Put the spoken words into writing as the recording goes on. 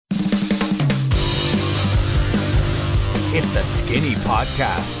It's the Skinny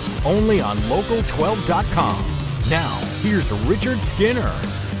Podcast, only on Local12.com. Now, here's Richard Skinner.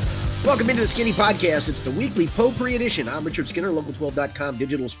 Welcome into the Skinny Podcast. It's the weekly potpourri edition. I'm Richard Skinner, Local12.com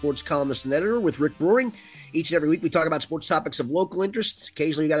digital sports columnist and editor with Rick Broering. Each and every week we talk about sports topics of local interest.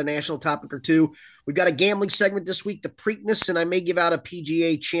 Occasionally we got a national topic or two. We've got a gambling segment this week, the Preakness, and I may give out a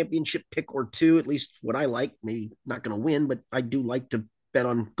PGA championship pick or two, at least what I like. Maybe not going to win, but I do like to bet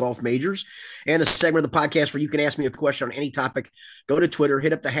on golf majors. And the segment of the podcast where you can ask me a question on any topic. Go to Twitter,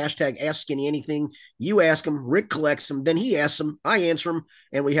 hit up the hashtag AskSkinnyAnything. You ask him, Rick collects them, then he asks them, I answer them,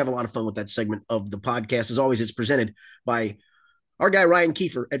 and we have a lot of fun with that segment of the podcast. As always, it's presented by our guy Ryan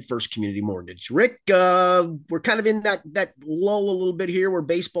Kiefer at First Community Mortgage. Rick, we're kind of in that lull a little bit here where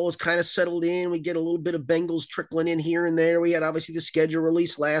baseball is kind of settled in. We get a little bit of Bengals trickling in here and there. We had obviously the schedule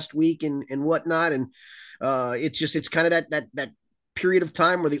released last week and whatnot, and it's kind of that period of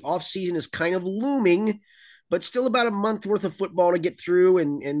time where the offseason is kind of looming, but still about a month worth of football to get through.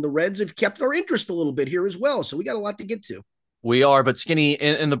 And the Reds have kept our interest a little bit here as well. So we got a lot to get to. We are, but Skinny,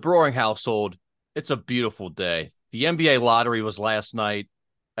 in the Broering household, it's a beautiful day. The NBA lottery was last night,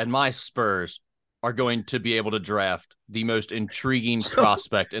 and my Spurs are going to be able to draft the most intriguing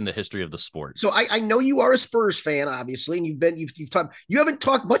prospect in the history of the sport. So I know you are a Spurs fan, obviously, and you've talked. You haven't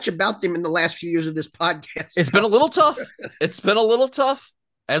talked much about them in the last few years of this podcast. It's been a little tough.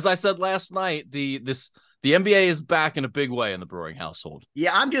 As I said last night, the NBA is back in a big way in the Broering household.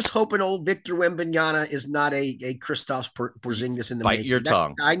 Yeah, I'm just hoping old Victor Wembanyama is not a Kristaps Porzingis in the bite your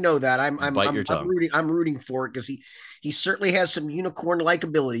tongue. I know that. I'm tongue. I'm rooting for it because he certainly has some unicorn-like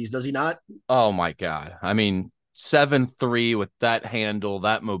abilities, does he not? Oh my God! I mean, 7'3" with that handle,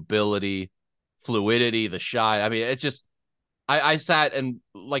 that mobility, fluidity, the shot. I mean, it's just. I sat and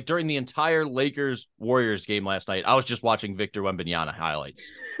like during the entire Lakers Warriors game last night, I was just watching Victor Wembanyama highlights.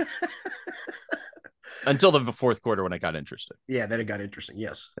 Until the fourth quarter when it got interesting. Yeah, then it got interesting.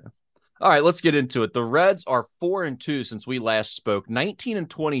 Yes. Yeah. All right, let's get into it. The Reds are 4-2 since we last spoke,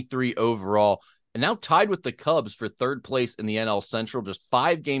 19-23 overall, and now tied with the Cubs for third place in the NL Central, just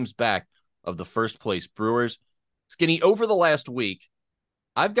 5 games back of the first place Brewers. Skinny, over the last week,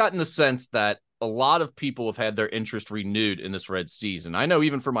 I've gotten the sense that a lot of people have had their interest renewed in this Reds season. I know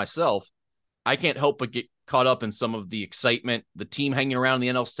even for myself, I can't help but get caught up in some of the excitement, the team hanging around the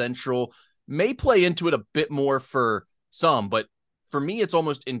NL Central, may play into it a bit more for some, but for me, it's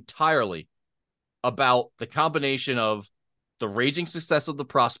almost entirely about the combination of the raging success of the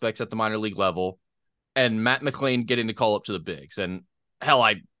prospects at the minor league level and Matt McLain getting the call up to the bigs. And hell,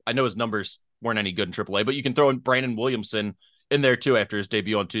 I know his numbers weren't any good in AAA, but you can throw in Brandon Williamson in there too after his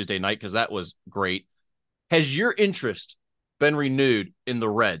debut on Tuesday night because that was great. Has your interest been renewed in the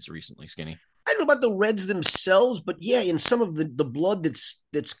Reds recently, Skinny? I don't know about the Reds themselves, but yeah, in some of the blood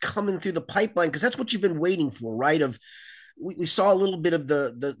that's coming through the pipeline, because that's what you've been waiting for, right? We saw a little bit of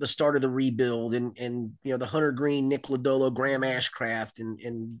the start of the rebuild and you know the Hunter Green, Nick Lodolo, Graham Ashcraft,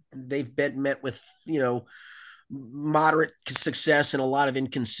 and they've been met with moderate success and a lot of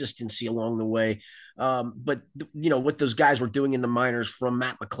inconsistency along the way. But what those guys were doing in the minors from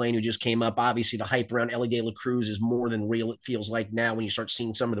Matt McLain, who just came up, obviously the hype around Ellie De La Cruz is more than real. It feels like now when you start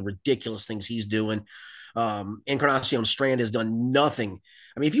seeing some of the ridiculous things he's doing. Encarnacion Strand has done nothing.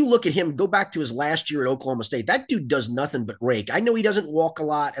 I mean, if you look at him, go back to his last year at Oklahoma State, that dude does nothing but rake. I know he doesn't walk a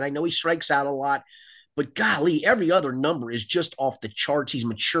lot and I know he strikes out a lot, but golly, every other number is just off the charts. He's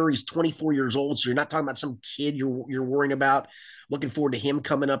mature. He's 24 years old. So you're not talking about some kid you're worrying about. Looking forward to him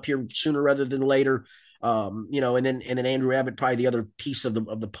coming up here sooner rather than later. And then Andrew Abbott, probably the other piece of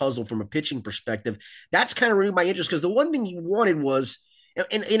the puzzle from a pitching perspective. That's kind of renewed my interest because the one thing you wanted was,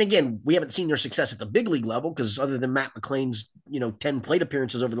 and again, we haven't seen their success at the big league level because other than Matt McLain's, 10 plate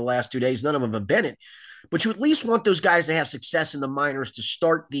appearances over the last 2 days, none of them have been it. But you at least want those guys to have success in the minors to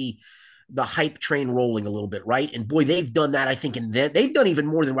start the hype train rolling a little bit, right? And boy, they've done that, I think, and they've done even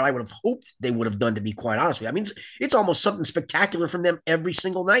more than what I would have hoped they would have done, to be quite honest with you. I mean, it's almost something spectacular from them every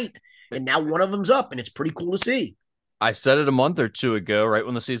single night. And now one of them's up, and it's pretty cool to see. I said it a month or two ago, right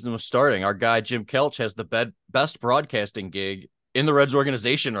when the season was starting. Our guy, Jim Kelch, has the best broadcasting gig in the Reds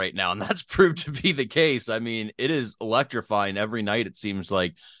organization right now, and that's proved to be the case. I mean, it is electrifying every night, it seems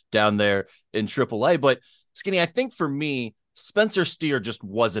like, down there in AAA. But, Skinny, I think for me, Spencer Steer just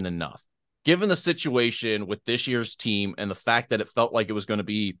wasn't enough. Given the situation with this year's team and the fact that it felt like it was going to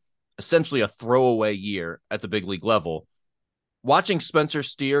be essentially a throwaway year at the big league level, watching Spencer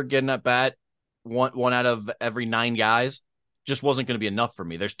Steer getting at bat one out of every 9 guys just wasn't going to be enough for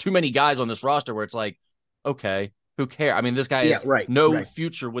me. There's too many guys on this roster where it's like, okay, who cares? I mean, this guy has no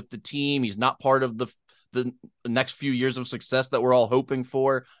future with the team. He's not part of the next few years of success that we're all hoping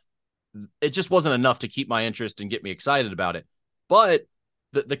for. it just wasn't enough to keep my interest and get me excited about it. But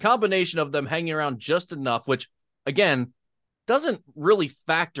the combination of them hanging around just enough, which again doesn't really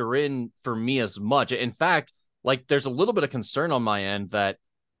factor in for me as much. In fact, like there's a little bit of concern on my end that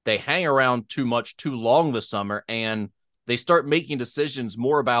they hang around too much, too long this summer, and they start making decisions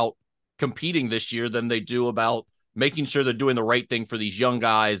more about competing this year than they do about making sure they're doing the right thing for these young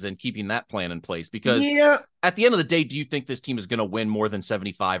guys and keeping that plan in place. Because at the end of the day, do you think this team is going to win more than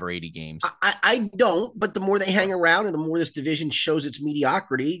 75 or 80 games? I don't, but the more they hang around and the more this division shows its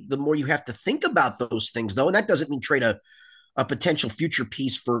mediocrity, the more you have to think about those things, though. And that doesn't mean trade a potential future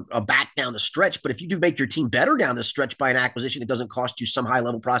piece for a bat down the stretch. But if you do make your team better down the stretch by an acquisition that doesn't cost you some high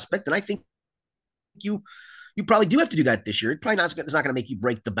level prospect, then I think you probably do have to do that this year. It's not going to make you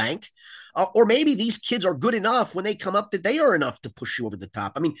break the bank. Or maybe these kids are good enough when they come up that they are enough to push you over the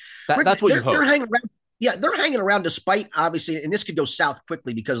top. I mean, that's what you hope. They're hanging around. Yeah, they're hanging around despite, obviously, and this could go south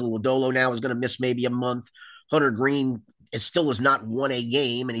quickly because Lodolo now is going to miss maybe a month. Hunter Green still has not won a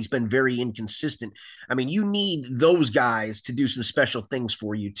game, and he's been very inconsistent. I mean, you need those guys to do some special things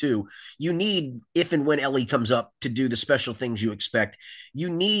for you, too. You need, if and when Ellie comes up, to do the special things you expect. You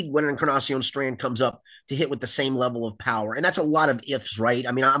need, when Encarnacion Strand comes up, to hit with the same level of power. And that's a lot of ifs, right?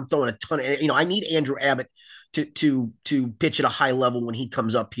 I mean, I'm throwing a ton of, I need Andrew Abbott to pitch at a high level when he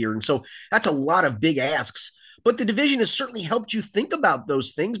comes up here. And so that's a lot of big asks. But the division has certainly helped you think about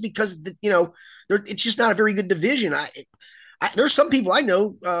those things because, it's just not a very good division. There's some people I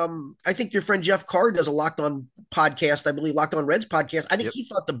know. I think your friend Jeff Carr does a Locked On podcast, I believe, Locked On Reds podcast. I think he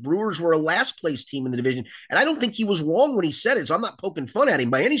thought the Brewers were a last place team in the division. And I don't think he was wrong when he said it. So I'm not poking fun at him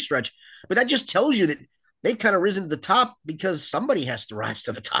by any stretch. But that just tells you that they've kind of risen to the top because somebody has to rise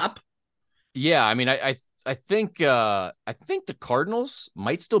to the top. Yeah, I mean, I think the Cardinals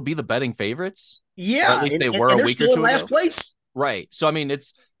might still be the betting favorites. Yeah, or at least they were a week or two ago. Last place. Right. So I mean,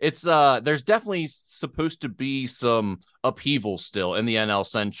 it's there's definitely supposed to be some upheaval still in the NL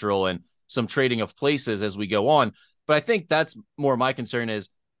Central and some trading of places as we go on. But I think that's more my concern is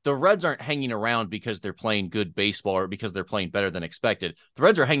the Reds aren't hanging around because they're playing good baseball or because they're playing better than expected. The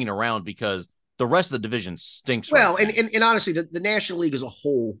Reds are hanging around because the rest of the division stinks. Well, right and honestly, the National League as a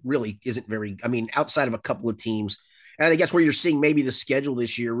whole really isn't very, I mean, outside of a couple of teams. And I think that's where you're seeing maybe the schedule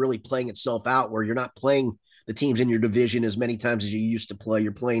this year really playing itself out, where you're not playing the teams in your division as many times as you used to play.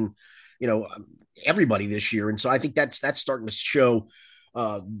 You're playing, everybody this year. And so I think that's starting to show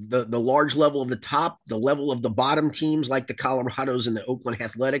the large level of the top, the level of the bottom teams like the Colorados and the Oakland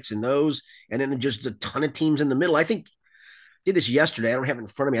Athletics and those, and then just a ton of teams in the middle. I think did this yesterday. I don't have it in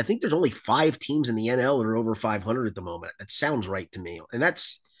front of me. I think there's only 5 teams in the NL that are over 500 at the moment. That sounds right to me. And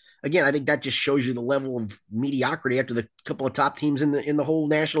that's, again, I think that just shows you the level of mediocrity after the couple of top teams in the whole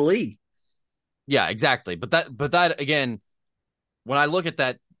National League. Yeah, exactly. But that again, when I look at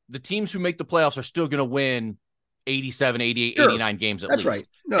that, the teams who make the playoffs are still going to win 87, 88, 89 games at least. That's right.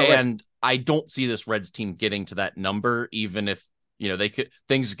 No, and I don't see this Reds team getting to that number, even if,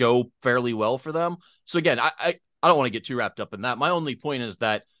 things go fairly well for them. So again, I don't want to get too wrapped up in that. My only point is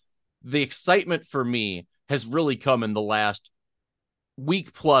that the excitement for me has really come in the last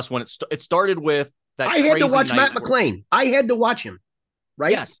week plus when it started with that. I had to watch Matt McClain. I had to watch him.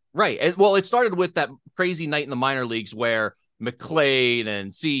 Right? Yes, right. Well, it started with that crazy night in the minor leagues where McClain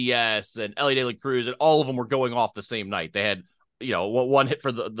and CES and Ellie De La Cruz and all of them were going off the same night. They had, one hit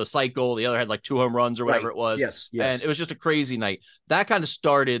for the cycle. The other had like 2 home runs or whatever it was. Yes. And it was just a crazy night. That kind of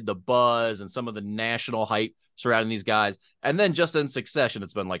started the buzz and some of the national hype surrounding these guys. And then just in succession,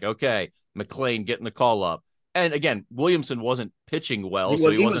 it's been like, okay, McClain getting the call up. And again, Williamson wasn't pitching well, so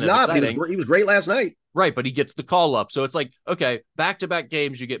he wasn't as exciting. He was great last night. Right, but he gets the call up. So it's like, okay, back-to-back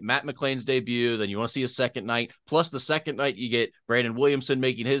games, you get Matt McClain's debut, then you want to see a second night. Plus the second night, you get Brandon Williamson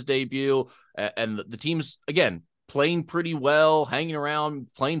making his debut. And the team's, again, playing pretty well, hanging around,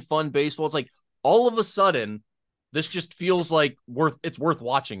 playing fun baseball. It's like all of a sudden, this just feels like it's worth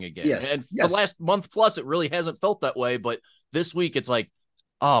watching again. Yes. And the last month plus, it really hasn't felt that way. But this week, it's like,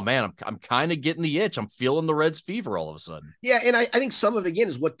 oh man, I'm kind of getting the itch. I'm feeling the Reds fever all of a sudden. Yeah, and I think some of it again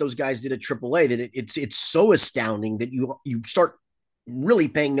is what those guys did at AAA. That it's so astounding that you start really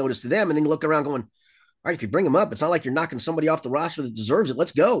paying notice to them, and then you look around going, all right, if you bring them up, it's not like you're knocking somebody off the roster that deserves it.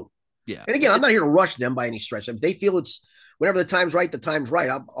 Let's go. Yeah. And again, I'm not here to rush them by any stretch. If they feel it's whenever the time's right, the time's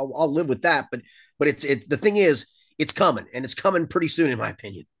right. I'll live with that. But it's the thing is, it's coming, and it's coming pretty soon, in my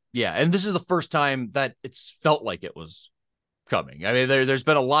opinion. Yeah, and this is the first time that it's felt like it was coming. I mean, there's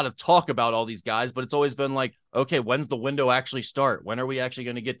been a lot of talk about all these guys, but it's always been like, okay, when's the window actually start? When are we actually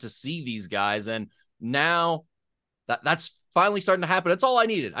going to get to see these guys? And now That's finally starting to happen. That's all I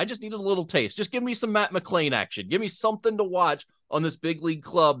needed. I just needed a little taste. Just give me some Matt McClain action. Give me something to watch on this big league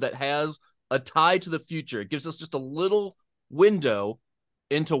club that has a tie to the future. It gives us just a little window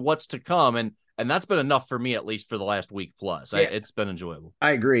into what's to come. And that's been enough for me, at least for the last week plus. Yeah, It's been enjoyable.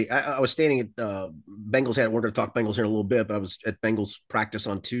 I agree. I was standing at Bengals. We're going to talk Bengals here in a little bit, but I was at Bengals practice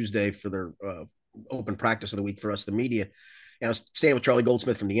on Tuesday for their open practice of the week for us, the media. And I was standing with Charlie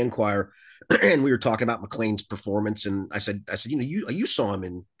Goldsmith from the Enquirer, and we were talking about McClain's performance. And I said, you saw him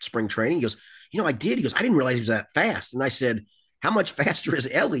in spring training. He goes, I did. He goes, I didn't realize he was that fast. And I said, how much faster is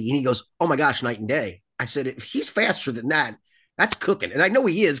Ellie? And he goes, oh my gosh, night and day. I said, if he's faster than that, that's cooking. And I know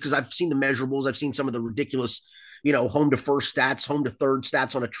he is because I've seen the measurables. I've seen some of the ridiculous, home to first stats, home to third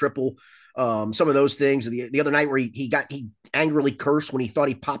stats on a triple. Some of those things. The other night where he angrily cursed when he thought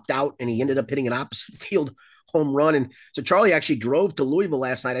he popped out and he ended up hitting an opposite field home run. And so Charlie actually drove to Louisville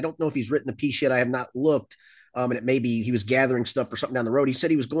last night. I don't know if he's written the piece yet. I have not looked. And it may be he was gathering stuff for something down the road. He said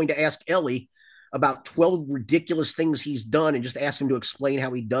he was going to ask Ellie about 12 ridiculous things he's done and just ask him to explain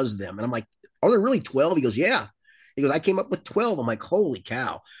how he does them. And I'm like, are there really 12? He goes, yeah. He goes, I came up with 12. I'm like, holy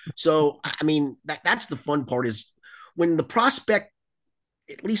cow. So, I mean, that's the fun part is when the prospect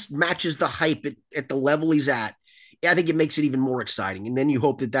at least matches the hype at the level he's at. I think it makes it even more exciting. And then you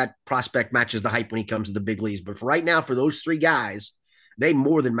hope that prospect matches the hype when he comes to the big leagues. But for right now, for those three guys, they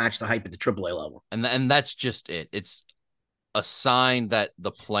more than match the hype at the AAA level. And that's just it. It's a sign that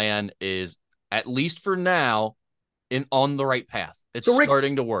the plan is, at least for now, on the right path. It's so Rick,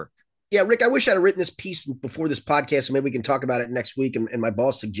 starting to work. Yeah, Rick, I wish I'd have written this piece before this podcast, and maybe we can talk about it next week. And my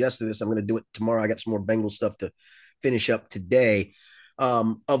boss suggested this. I'm going to do it tomorrow. I got some more Bengals stuff to finish up today.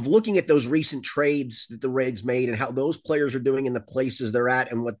 Of looking at those recent trades that the Reds made and how those players are doing in the places they're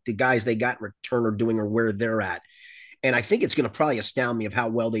at and what the guys they got in return are doing or where they're at. And I think it's going to probably astound me of how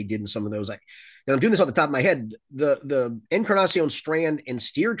well they did in some of those. And I'm doing this off the top of my head. The Encarnacion, Strand, and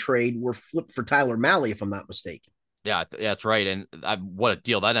Steer trade were flipped for Tyler Malley, if I'm not mistaken. Yeah, that's right. And what a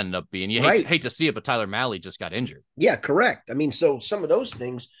deal that ended up being. You hate to see it, but Tyler Malley just got injured. Yeah, correct. I mean, so some of those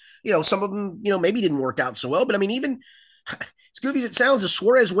things, some of them, maybe didn't work out so well. But I mean, even as goofy as it sounds, the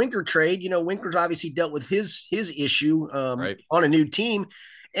Suarez Winker trade, Winker's obviously dealt with his issue on a new team.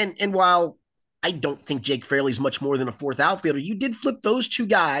 And while I don't think Jake Fraley's much more than a fourth outfielder, you did flip those two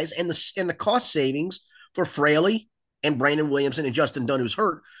guys and the cost savings for Fraley and Brandon Williamson and Justin Dunn, who's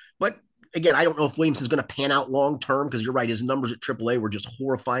hurt. But again, I don't know if Williamson's going to pan out long term because you're right, his numbers at AAA were just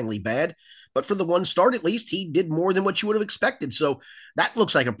horrifyingly bad. But for the one start, at least, he did more than what you would have expected. So that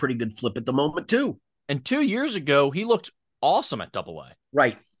looks like a pretty good flip at the moment, too. And 2 years ago, he looked awesome at AA.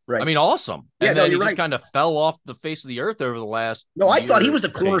 Right. I mean, awesome. Yeah, and then he just right. kind of fell off the face of the earth over the last. No, I thought he was the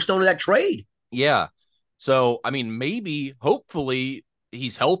cornerstone of that trade. Yeah. So, I mean, hopefully,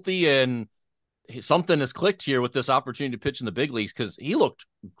 he's healthy and something has clicked here with this opportunity to pitch in the big leagues because he looked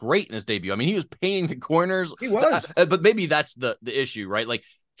great in his debut. I mean, he was painting the corners. He was. But maybe that's the issue, right? Like,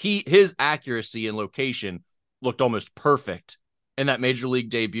 his accuracy and location looked almost perfect in that major league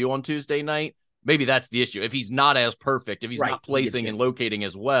debut on Tuesday night. Maybe that's the issue. If he's not as perfect, if he's not placing and locating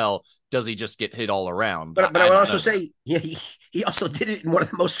as well, does he just get hit all around? But I would also say, yeah, he also did it in one of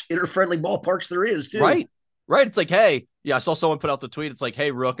the most hitter-friendly ballparks there is, too. Right. It's like, hey, I saw someone put out the tweet. It's like,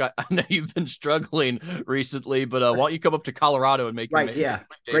 hey, Rook, I know you've been struggling recently, but why don't you come up to Colorado and make your yeah,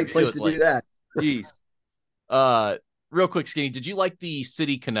 great place to do that. Jeez. Real quick, Skinny, did you like the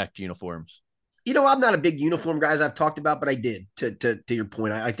City Connect uniforms? I'm not a big uniform guy, as I've talked about, but I did. To your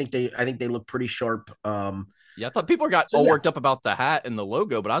point, I think they look pretty sharp. Yeah, I thought people got worked up about the hat and the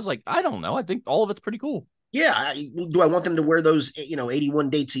logo, but I was like, I don't know. I think all of it's pretty cool. Yeah. Do I want them to wear those, 81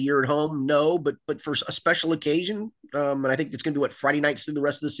 dates a year at home? No, but for a special occasion, and I think it's going to be Friday nights through the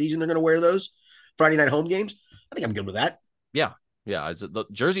rest of the season. They're going to wear those Friday night home games. I think I'm good with that. Yeah. The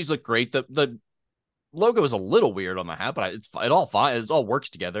jerseys look great. The logo is a little weird on the hat, but it all fine. It all works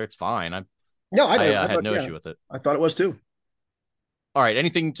together. It's fine. I had no issue with it. I thought it was too. All right.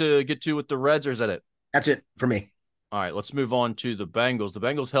 Anything to get to with the Reds, or is that it? That's it for me. All right. Let's move on to the Bengals. The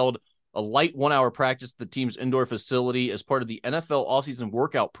Bengals held a light 1 hour practice at the team's indoor facility as part of the NFL offseason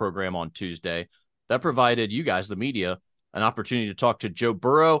workout program on Tuesday. That provided you guys, the media, an opportunity to talk to Joe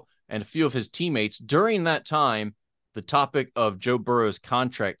Burrow and a few of his teammates. During that time, the topic of Joe Burrow's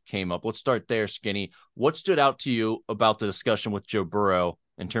contract came up. Let's start there, Skinny. What stood out to you about the discussion with Joe Burrow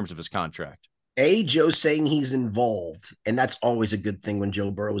in terms of his contract? Joe saying he's involved, and that's always a good thing when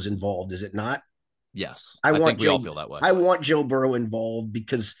Joe Burrow is involved, is it not? Yes. I think we all feel that way. I want Joe Burrow involved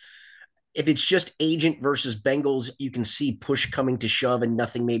because if it's just agent versus Bengals, you can see push coming to shove and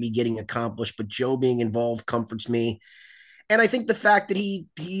nothing maybe getting accomplished, but Joe being involved comforts me. And I think the fact that he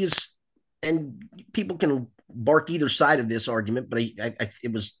is and people can bark either side of this argument, but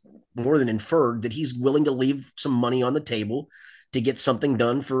it was more than inferred that he's willing to leave some money on the table to get something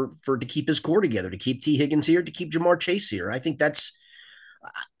done to keep his core together, to keep T. Higgins here, to keep Jamar Chase here. I think that's,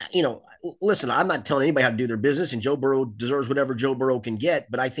 listen, I'm not telling anybody how to do their business, and Joe Burrow deserves whatever Joe Burrow can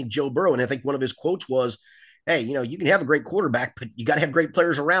get. But I think Joe Burrow, and I think one of his quotes was, hey, you can have a great quarterback, but you got to have great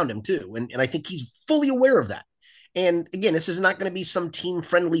players around him too. And I think he's fully aware of that. And again, this is not going to be some team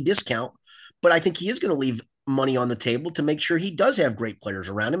friendly discount, but I think he is going to leave money on the table to make sure he does have great players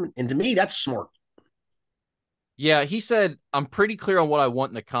around him. And to me, that's smart. Yeah, he said, I'm pretty clear on what I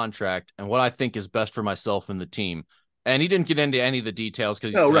want in the contract and what I think is best for myself and the team. And he didn't get into any of the details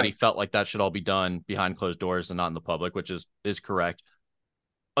because he said he felt like that should all be done behind closed doors and not in the public, which is correct.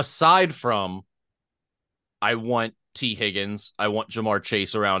 Aside from, I want T. Higgins, I want Jamar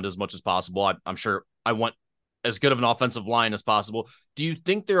Chase around as much as possible. I'm sure I want as good of an offensive line as possible. Do you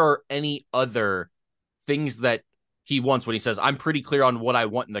think there are any other things that he wants when he says, I'm pretty clear on what I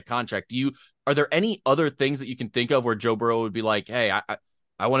want in the contract? Are there any other things that you can think of where Joe Burrow would be like, hey,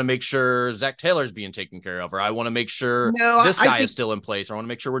 I want to make sure Zach Taylor's being taken care of, or I want to make sure this guy is still in place, or I want to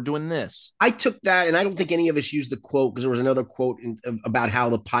make sure we're doing this? I took that, and I don't think any of us used the quote because there was another quote about how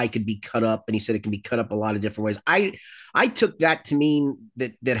the pie could be cut up, and he said it can be cut up a lot of different ways. I took that to mean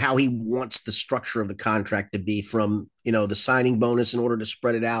that how he wants the structure of the contract to be, from the signing bonus in order to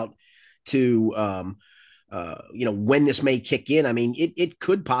spread it out to when this may kick in. I mean, it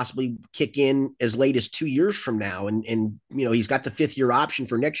could possibly kick in as late as 2 years from now. And he's got the 5th-year option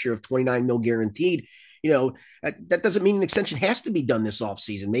for next year of 29 mil guaranteed. That doesn't mean an extension has to be done this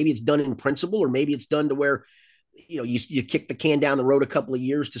offseason. Maybe it's done in principle, or maybe it's done to where, you kick the can down the road a couple of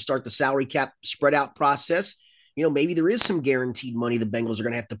years to start the salary cap spread out process. Maybe there is some guaranteed money the Bengals are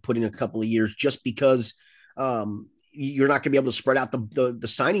going to have to put in a couple of years just because you're not going to be able to spread out the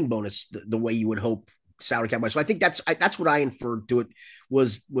signing bonus the way you would hope salary cap wise. So I think that's what I inferred to it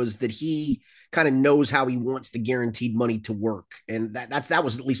was that he kind of knows how he wants the guaranteed money to work. And that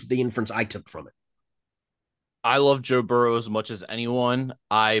was at least the inference I took from it. I love Joe Burrow as much as anyone.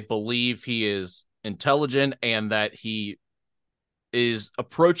 I believe he is intelligent and that he is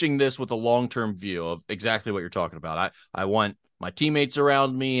approaching this with a long-term view of exactly what you're talking about. I want my teammates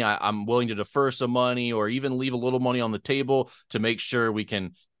around me. I'm willing to defer some money or even leave a little money on the table to make sure we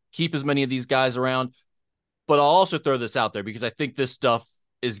can keep as many of these guys around. But I'll also throw this out there because I think this stuff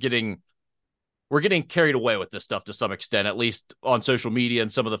we're getting carried away with this stuff to some extent, at least on social media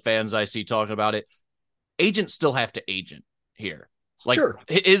and some of the fans I see talking about it. Agents still have to agent here. Like, sure,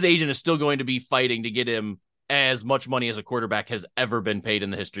 his agent is still going to be fighting to get him as much money as a quarterback has ever been paid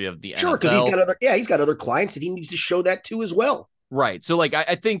in the history of the NFL. Sure, because he's got other clients that he needs to show that to as well. Right. So,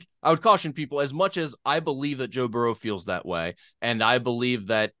 I think I would caution people, as much as I believe that Joe Burrow feels that way, and I believe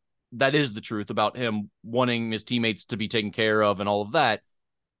that is the truth about him wanting his teammates to be taken care of and all of that.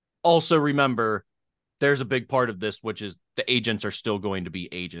 Also, remember, there's a big part of this, which is the agents are still going to be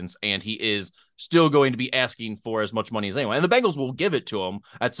agents, and he is still going to be asking for as much money as anyone. And the Bengals will give it to him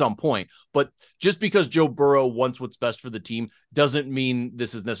at some point. But just because Joe Burrow wants what's best for the team doesn't mean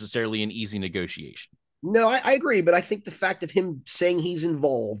this is necessarily an easy negotiation. No, I agree. But I think the fact of him saying he's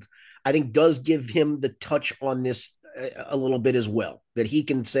involved, I think does give him the touch on this a little bit as well, that he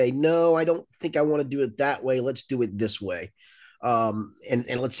can say, no, I don't think I want to do it that way. Let's do it this way. And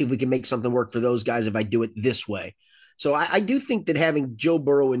let's see if we can make something work for those guys if I do it this way. So I do think that having Joe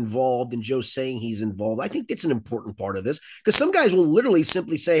Burrow involved and Joe saying he's involved, I think it's an important part of this, because some guys will literally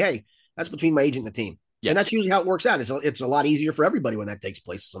simply say, hey, that's between my agent and the team. Yes. And that's usually how it works out. It's a lot easier for everybody when that takes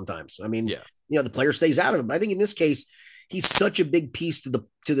place sometimes. I mean, the player stays out of it. But I think in this case, he's such a big piece to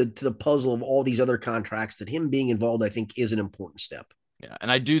the puzzle of all these other contracts that him being involved, I think, is an important step. Yeah,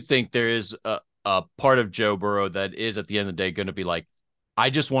 and I do think there is a part of Joe Burrow that is at the end of the day going to be like,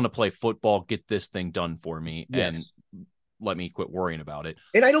 I just want to play football, get this thing done for me, and let me quit worrying about it.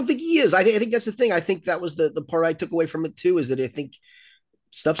 And I don't think he is. I think that's the thing. I think that was the part I took away from it too, is that I think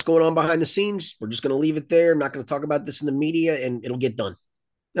stuff's going on behind the scenes. We're just going to leave it there. I'm not going to talk about this in the media, and it'll get done.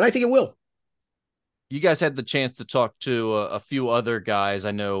 And I think it will. You guys had the chance to talk to a few other guys.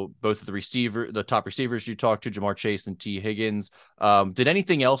 I know both of the top receivers you talked to, Jamar Chase and T. Higgins. Did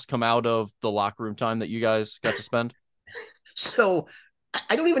anything else come out of the locker room time that you guys got to spend? So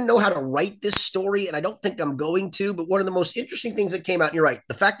I don't even know how to write this story, and I don't think I'm going to, but one of the most interesting things that came out, and you're right,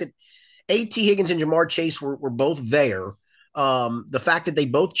 the fact that T. Higgins and Jamar Chase were both there, the fact that they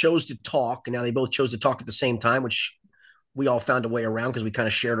both chose to talk, and now they both chose to talk at the same time, which we all found a way around because we kind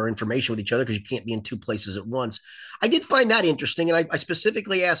of shared our information with each other because you can't be in two places at once. I did find that interesting. And I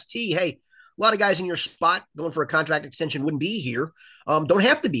specifically asked T, hey, a lot of guys in your spot going for a contract extension wouldn't be here. Don't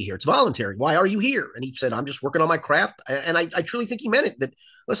have to be here. It's voluntary. Why are you here? And he said, I'm just working on my craft. And I truly think he meant it. That,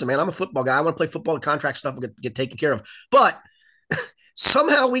 listen, man, I'm a football guy. I want to play football, and contract stuff will get taken care of. But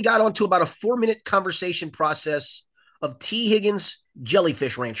somehow we got onto about a 4-minute conversation process of T. Higgins,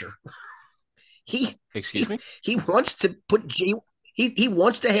 jellyfish rancher. Excuse me? He wants to put he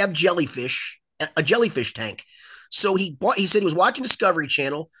wants to have a jellyfish tank. So he said he was watching Discovery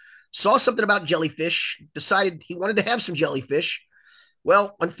Channel, saw something about jellyfish, decided he wanted to have some jellyfish.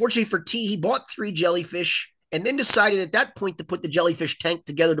 Well, unfortunately for T, he bought 3 jellyfish and then decided at that point to put the jellyfish tank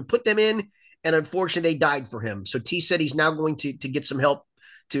together to put them in. And unfortunately, they died for him. So T said he's now going to get some help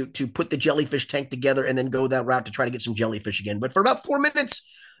to put the jellyfish tank together and then go that route to try to get some jellyfish again. But for about 4 minutes,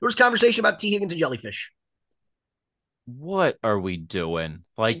 there was conversation about T. Higgins and jellyfish. What are we doing?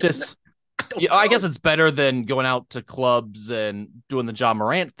 Like this? I guess it's better than going out to clubs and doing the John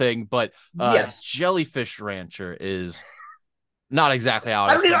Morant thing, but yes, jellyfish rancher is not exactly how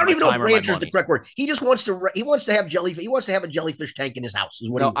I don't even know if rancher is the correct word. He just wants to have jellyfish. He wants to have a jellyfish tank in his house. Is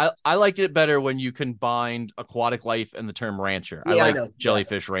what I liked it better when you combined aquatic life and the term rancher. Yeah, I like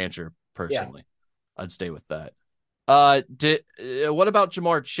jellyfish rancher personally. Yeah. I'd stay with that. What about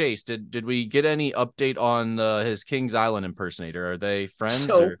Jamar Chase? Did we get any update on his Kings Island impersonator? Are they friends?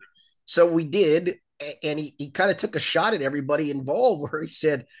 So we did, and he kind of took a shot at everybody involved where he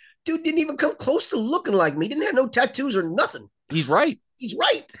said, dude didn't even come close to looking like me. Didn't have no tattoos or nothing. He's right. He's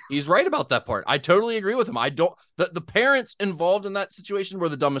right. He's right about that part. I totally agree with him. The parents involved in that situation were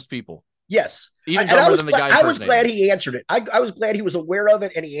the dumbest people. Yes. Even dumber than the guy. I was glad he answered it. I was glad he was aware of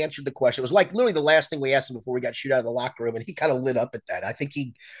it and he answered the question. It was like literally the last thing we asked him before we got shoot out of the locker room, and he kind of lit up at that. I don't think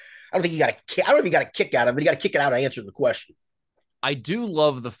he got a kick out of it, but he got a kick out of answering the question. I do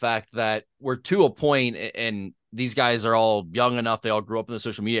love the fact that we're to a point, and these guys are all young enough. They all grew up in the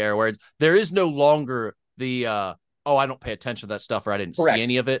social media era where there is no longer the, I don't pay attention to that stuff, or I didn't see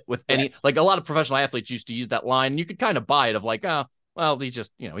any of it with any, like a lot of professional athletes used to use that line. And you could kind of buy it of like, well, he's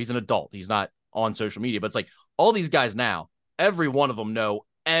just, he's an adult. He's not on social media, but it's like all these guys now, every one of them know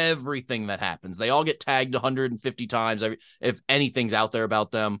everything that happens. They all get tagged 150 times if anything's out there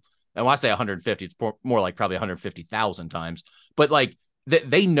about them. And when I say 150, it's more like probably 150,000 times. But like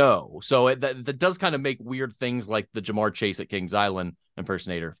they know. So that does kind of make weird things like the Jamar Chase at Kings Island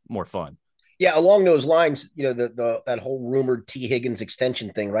impersonator more fun. Yeah, along those lines, that whole rumored T. Higgins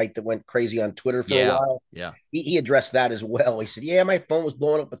extension thing, right, that went crazy on Twitter for a while. Yeah. He addressed that as well. He said, yeah, my phone was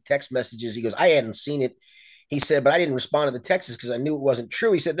blowing up with text messages. He goes, I hadn't seen it. He said, but I didn't respond to the texts because I knew it wasn't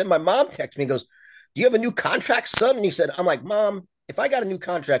true. He said, then my mom texted me and goes, do you have a new contract, son? And he said, I'm like, Mom, if I got a new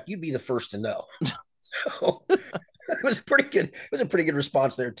contract, you'd be the first to know. So it was pretty good. It was a pretty good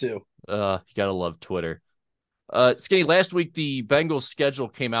response there too. You gotta love Twitter. Skinny, last week the Bengals schedule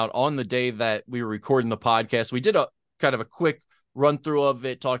came out on the day that we were recording the podcast. We did a kind of a quick run through of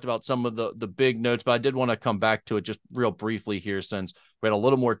it, talked about some of the big notes, but I did want to come back to it just real briefly here since we had a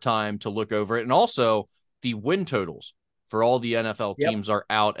little more time to look over it. And also the win totals for all the NFL teams are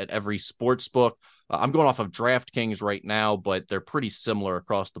out at every sports book. I'm going off of DraftKings right now, but they're pretty similar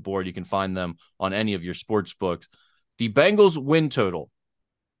across the board. You can find them on any of your sports books. The Bengals win total,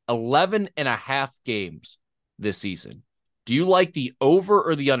 11.5 games this season. Do you like the over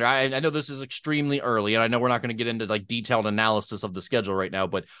or the under? I know this is extremely early, and I know we're not going to get into like detailed analysis of the schedule right now,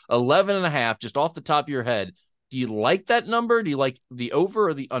 but 11.5, just off the top of your head, do you like that number? Do you like the over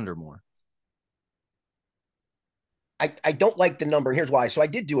or the under more? I don't like the number, and here's why. So I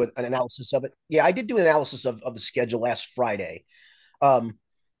did do an analysis of it. Yeah, I did do an analysis of the schedule last Friday.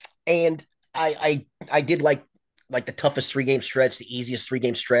 And I did like the toughest 3-game stretch, the easiest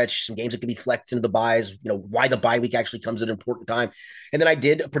 3-game stretch, some games that can be flexed into the buys, why the bye week actually comes at an important time. And then I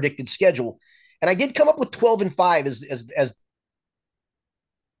did a predicted schedule. And I did come up with 12-5 as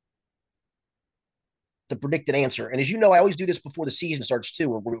the predicted answer. And as you know, I always do this before the season starts too,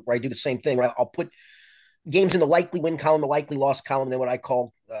 where I do the same thing, right? I'll put games in the likely win column, the likely loss column, and then what I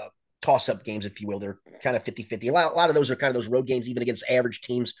call toss-up games, if you will. They're kind of 50-50. A lot of those are kind of those road games, even against average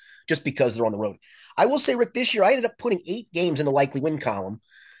teams, just because they're on the road. I will say, Rick, this year I ended up putting 8 games in the likely win column,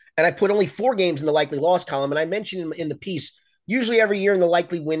 and I put only 4 games in the likely loss column. And I mentioned in the piece, usually every year in the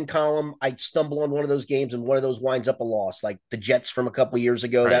likely win column, I stumble on one of those games, and one of those winds up a loss, like the Jets from a couple of years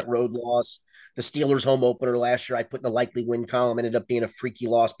ago, that road loss. The Steelers home opener last year, I put in the likely win column, ended up being a freaky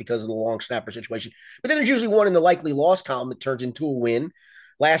loss because of the long snapper situation. But then there's usually one in the likely loss column that turns into a win.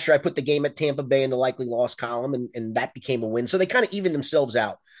 Last year, I put the game at Tampa Bay in the likely loss column, and that became a win. So they kind of even themselves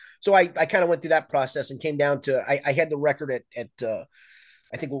out. So I kind of went through that process and came down to, I had the record at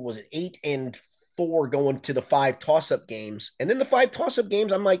I think, what was it, 8-4 going to the 5 toss-up games. And then the 5 toss-up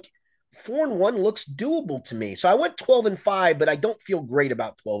games, I'm like, 4-1 looks doable to me. So I went 12-5, but I don't feel great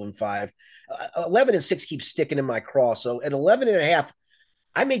about 12-5. 11-6 keeps sticking in my craw. So at 11.5,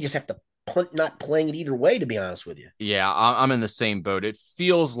 I may just have to punt not playing it either way, to be honest with you. Yeah, I'm in the same boat. It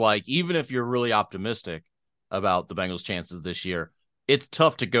feels like even if you're really optimistic about the Bengals' chances this year, it's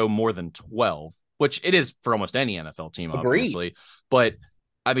tough to go more than 12, which it is for almost any NFL team, Agreed. obviously. But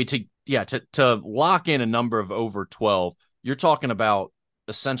I mean, to lock in a number of over 12, you're talking about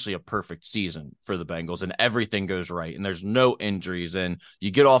essentially a perfect season for the Bengals, and everything goes right, and there's no injuries, and you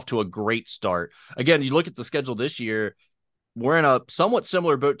get off to a great start. Again, you look at the schedule this year, we're in a somewhat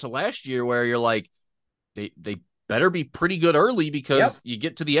similar boat to last year, where you're like, they better be pretty good early because Yep. you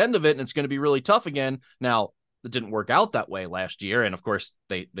get to the end of it and it's going to be really tough again. Now, it didn't work out that way last year, and of course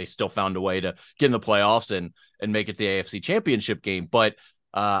they still found a way to get in the playoffs and make it the AFC Championship game. But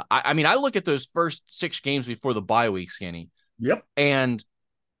I mean, I look at those first 6 games before the bye week, Skinny, Yep. and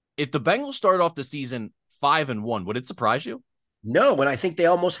if the Bengals started off the season 5-1, would it surprise you? No, and I think they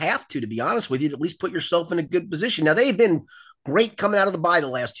almost have to be honest with you, to at least put yourself in a good position. Now, they've been great coming out of the bye the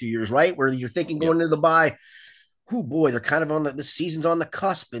last 2 years, right? Where you're thinking Yep. going into the bye, oh boy, they're kind of on this season's on the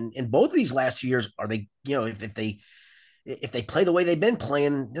cusp. And in both of these last 2 years, are they, if they play the way they've been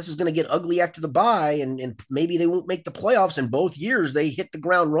playing, this is going to get ugly after the bye, and maybe they won't make the playoffs. In both years, they hit the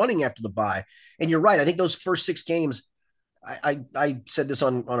ground running after the bye. And you're right. I think those first 6 games, I said this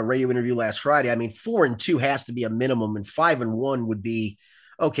on a radio interview last Friday. I mean, 4-2 has to be a minimum, and 5-1 would be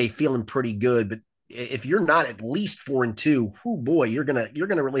okay, feeling pretty good. But if you're not at least 4-2, oh boy, you're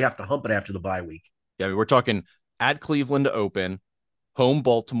gonna really have to hump it after the bye week. Yeah, I mean, we're talking at Cleveland to open, home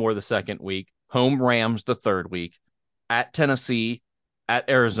Baltimore the second week, home Rams the third week, at Tennessee, at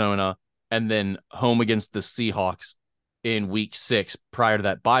Arizona, and then home against the Seahawks in week 6 prior to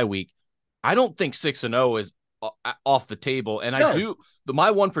that bye week. I don't think 6-0 is off the table. And I No, do.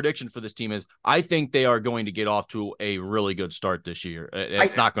 My one prediction for this team is I think they are going to get off to a really good start this year.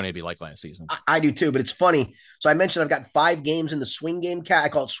 It's not going to be like last season. I do too, but it's funny. So I mentioned I've got 5 games in the swing game cat. I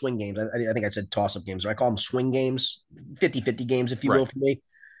call it swing games. I think I said toss up games, or I call them swing games, 50-50 games, if you Right. will, for me.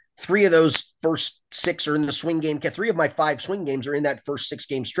 3 of those first 6 are in the swing game. 3 of my 5 swing games are in that first 6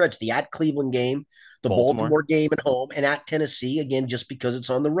 game stretch. The at Cleveland game, the Baltimore. Baltimore game at home, and at Tennessee again, just because it's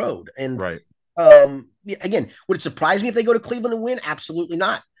on the road. And Right. again, would it surprise me if they go to Cleveland and win? Absolutely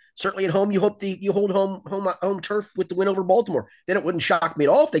not. Certainly at home, you hope you hold home turf with the win over Baltimore. Then it wouldn't shock me at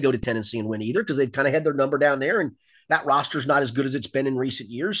all if they go to Tennessee and win either, because they've kind of had their number down there, and that roster's not as good as it's been in recent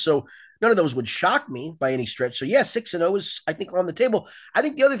years. So none of those would shock me by any stretch. So yeah, 6-0 is, I think, on the table. I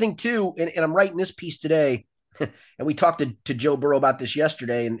think the other thing too, and I'm writing this piece today, and we talked to Joe Burrow about this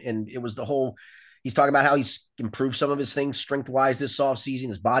yesterday, and it was the whole. He's talking about how he's improved some of his things strength wise this offseason.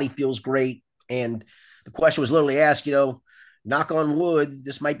 His body feels great, and the question was literally asked, knock on wood,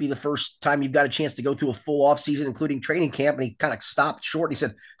 this might be the first time you've got a chance to go through a full offseason, including training camp. And he kind of stopped short. And he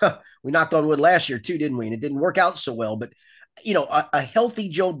said, we knocked on wood last year too, didn't we? And it didn't work out so well. But, a healthy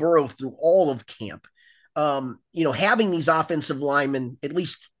Joe Burrow through all of camp, having these offensive linemen, at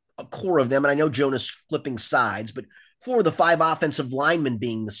least a core of them, and I know Jonah's flipping sides, but 4 of the 5 offensive linemen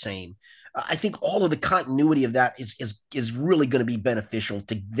being the same, I think all of the continuity of that is really going to be beneficial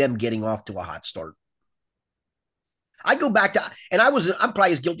to them getting off to a hot start. I go back to, and I'm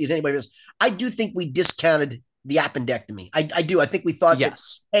probably as guilty as anybody else. I do think we discounted the appendectomy. I do. I think we thought that,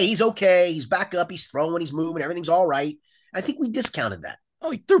 Yes. hey, he's okay. He's back up. He's throwing. He's moving. Everything's all right. I think we discounted that. Oh,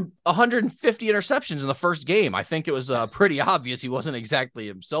 he threw 150 interceptions in the first game. I think it was pretty obvious he wasn't exactly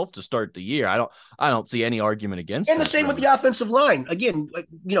himself to start the year. I don't see any argument against And that. the same with Really. the offensive line. Again,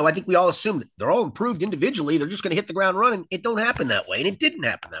 I think we all assumed they're all improved individually. They're just going to hit the ground running. It don't happen that way, and it didn't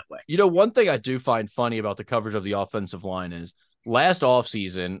happen that way. One thing I do find funny about the coverage of the offensive line is last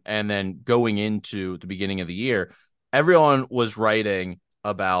offseason and then going into the beginning of the year, everyone was writing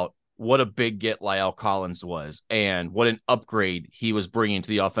about what a big get La'el Collins was and what an upgrade he was bringing to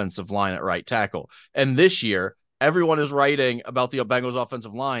the offensive line at right tackle. And this year, everyone is writing about the Bengals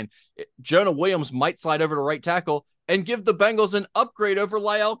offensive line. Jonah Williams might slide over to right tackle and give the Bengals an upgrade over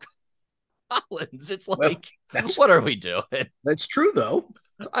La'el Collins. It's like, well, what are we doing? That's true, though.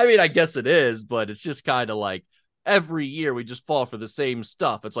 I mean, I guess it is, but it's just kind of like every year we just fall for the same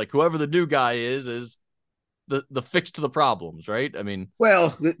stuff. It's like whoever the new guy is the fix to the problems, right? I mean, well,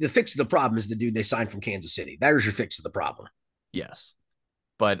 the fix to the problem is the dude they signed from Kansas City. There's your fix to the problem. yes.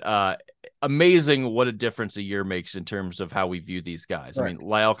 But amazing what a difference a year makes in terms of how we view these guys. Right. I mean,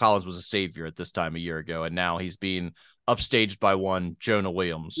 La'el Collins was a savior at this time a year ago, and now he's being upstaged by one Jonah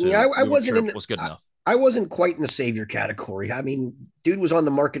Williams. Yeah, I wasn't sure was good enough. I wasn't quite in the savior category. I mean, dude was on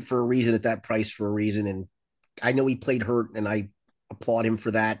the market for a reason at that price for a reason, and I know he played hurt, and I applaud him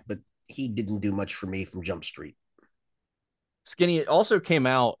for that. But he didn't do much for me from Jump Street. Skinny, it also came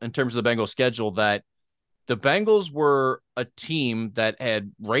out in terms of the Bengals schedule that the Bengals were a team that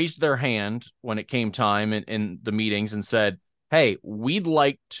had raised their hand when it came time in the meetings and said, hey, we'd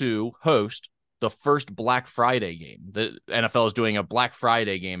like to host the first Black Friday game. The NFL is doing a Black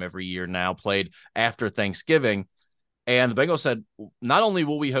Friday game every year now, played after Thanksgiving. And the Bengals said, not only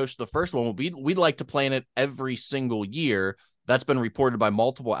will we host the first one, we'd like to plan it every single year. That's been reported by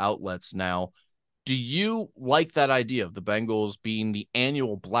multiple outlets now. Do you like that idea of the Bengals being the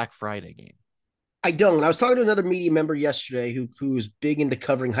annual Black Friday game? I don't. I was talking to another media member yesterday who's big into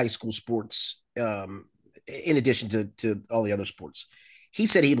covering high school sports, in addition to all the other sports. He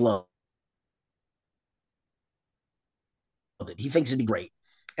said he'd love it. He thinks it'd be great.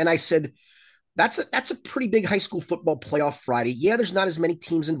 And I said, that's a pretty big high school football playoff Friday. Yeah, there's not as many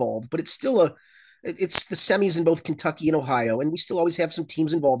teams involved, but it's the semis in both Kentucky and Ohio, and we still always have some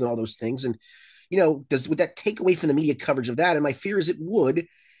teams involved in all those things. And would that take away from the media coverage of that? And my fear is it would.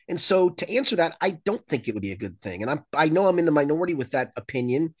 And so to answer that, I don't think it would be a good thing. And I know I'm in the minority with that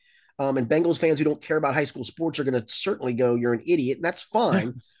opinion. And Bengals fans who don't care about high school sports are going to certainly go, you're an idiot, and that's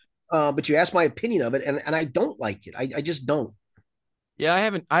fine. But you asked my opinion of it, and I don't like it. I just don't. Yeah,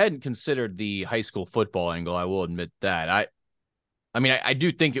 I hadn't considered the high school football angle. I will admit that. I mean, I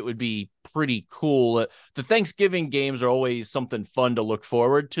do think it would be pretty cool. The Thanksgiving games are always something fun to look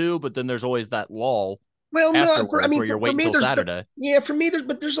forward to, but then there's always that lull Well, no, where you're waiting until Saturday. For me,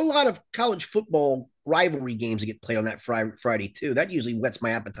 there's a lot of college football rivalry games that get played on that Friday too. That usually whets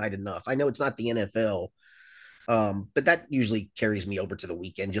my appetite enough. I know it's not the NFL, but that usually carries me over to the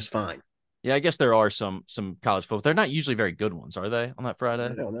weekend just fine. Yeah, I guess there are some college football. They're not usually very good ones, are they, on that Friday?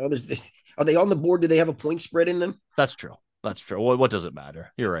 I don't know. Are they on the board? Do they have a point spread in them? That's true. That's true. What does it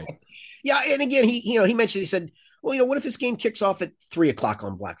matter? You're right. Yeah, and again, he mentioned, he said, well, what if this game kicks off at 3:00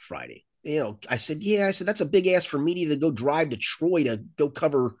 on Black Friday? I said, that's a big ask for media to go drive to Troy to go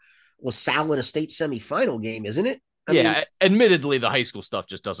cover LaSalle in a state semifinal game, isn't it? I mean, admittedly, the high school stuff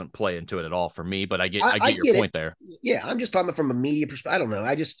just doesn't play into it at all for me, but I get your point there. Yeah, I'm just talking from a media perspective. I don't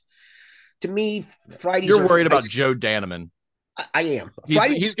know. To me, Fridays. You're worried about Joe Daneman. I am.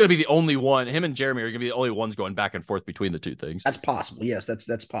 He's going to be the only one. Him and Jeremy are going to be the only ones going back and forth between the two things. That's possible. Yes,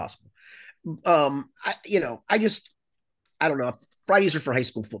 that's possible. I don't know. Fridays are for high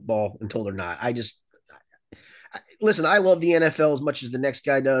school football until they're not. Listen, I love the NFL as much as the next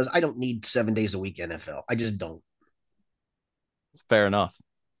guy does. I don't need 7 days a week NFL. I just don't. Fair enough.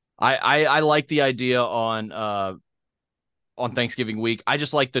 I like the idea on Thanksgiving week. I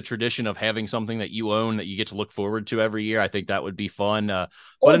just like the tradition of having something that you own that you get to look forward to every year. I think that would be fun.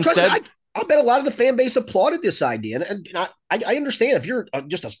 But instead, I'll bet a lot of the fan base applauded this idea. And I understand if you're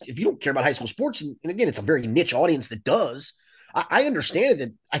if you don't care about high school sports, and again, it's a very niche audience that does. I understand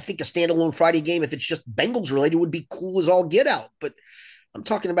that. I think a standalone Friday game, if it's just Bengals related, would be cool as all get out. But I'm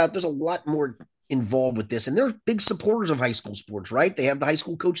talking about there's a lot more involved with this, and they're big supporters of high school sports, right? They have the high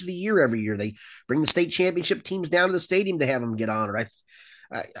school coach of the year every year. They bring the state championship teams down to the stadium to have them get honored.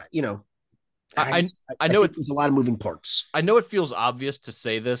 I know there's a lot of moving parts. I know it feels obvious to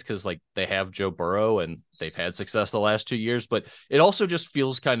say this because they have Joe Burrow and they've had success the last 2 years, but it also just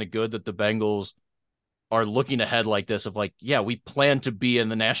feels kind of good that the Bengals are looking ahead like this of we plan to be in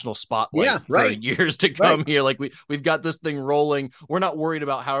the national spotlight for years to come here. We've got this thing rolling. We're not worried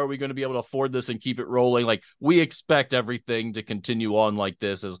about how are we going to be able to afford this and keep it rolling. We expect everything to continue on like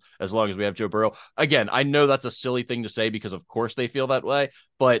this as long as we have Joe Burrow. Again, I know that's a silly thing to say because of course they feel that way,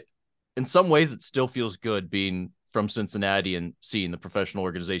 but in some ways it still feels good being from Cincinnati and seeing the professional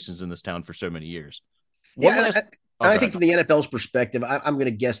organizations in this town for so many years. I think from the NFL's perspective, I'm going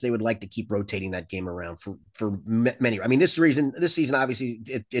to guess they would like to keep rotating that game around for many. I mean, this season, obviously,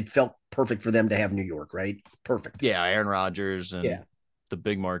 it felt perfect for them to have New York, right? Perfect. Yeah, Aaron Rodgers and the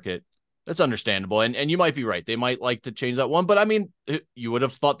big market. That's understandable. And you might be right. They might like to change that one. But, I mean, you would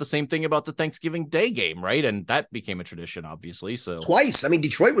have thought the same thing about the Thanksgiving Day game, right? And that became a tradition, obviously. So twice. I mean,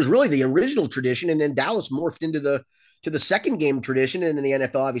 Detroit was really the original tradition, and then Dallas morphed into the second game tradition, and then the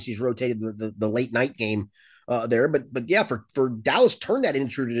NFL obviously has rotated the late night game there. But yeah, for Dallas turned that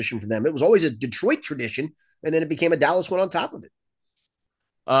into tradition for them. It was always a Detroit tradition, and then it became a Dallas one on top of it.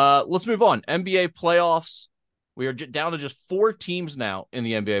 Let's move on. NBA playoffs. We are down to just 4 teams now in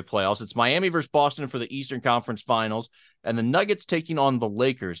the NBA playoffs. It's Miami versus Boston for the Eastern Conference Finals, and the Nuggets taking on the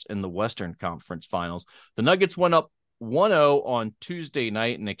Lakers in the Western Conference Finals. The Nuggets went up 1-0 on Tuesday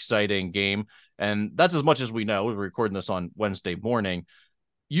night, an exciting game, and that's as much as we know. We're recording this on Wednesday morning.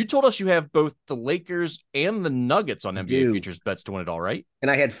 You told us you have both the Lakers and the Nuggets on NBA futures bets to win it all, right? And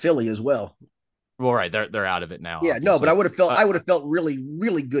I had Philly as well. Well, right, they're out of it now, Yeah, no, but obviously. I would have felt really,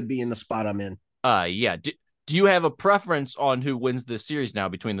 really good being in the spot I'm in. Yeah. Do you have a preference on who wins this series now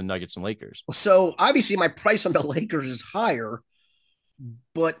between the Nuggets and Lakers? So obviously my price on the Lakers is higher,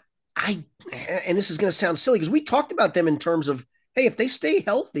 but I, and this is going to sound silly because we talked about them in terms of, hey, if they stay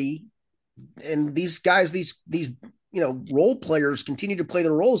healthy and these guys, these role players continue to play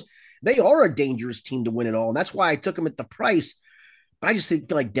their roles, they are a dangerous team to win it all, and that's why I took them at the price. But I just feel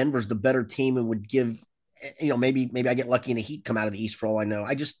like Denver's the better team and would give, maybe I get lucky and the Heat come out of the East for all I know.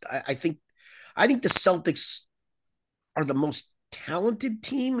 I think the Celtics are the most talented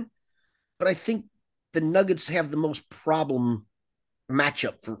team, but I think the Nuggets have the most problem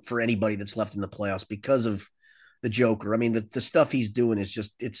matchup for anybody that's left in the playoffs because of the Joker. I mean, the stuff he's doing is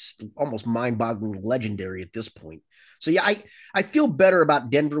just, it's almost mind-boggling legendary at this point. So yeah, I feel better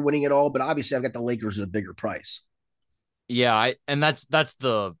about Denver winning it all, but obviously I've got the Lakers at a bigger price. Yeah, and that's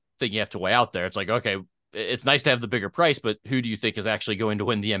the thing you have to weigh out there. It's like, okay, it's nice to have the bigger price, but who do you think is actually going to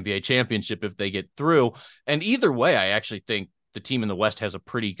win the NBA championship if they get through? And either way, I actually think the team in the West has a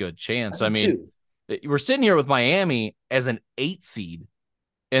pretty good chance. I mean, we're sitting here with Miami as an 8 seed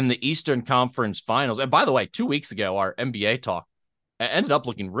in the Eastern Conference Finals. And by the way, 2 weeks ago, our NBA talk ended up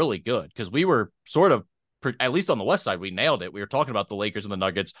looking really good because we were sort of, at least on the West side, we nailed it. We were talking about the Lakers and the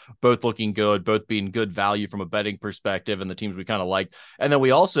Nuggets both looking good, both being good value from a betting perspective and the teams we kind of liked. And then we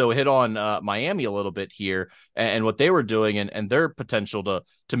also hit on Miami a little bit here and what they were doing and their potential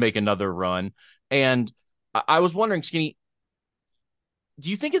to make another run. And I was wondering, Skinny, do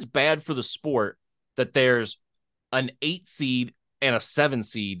you think it's bad for the sport that there's an 8 seed and a 7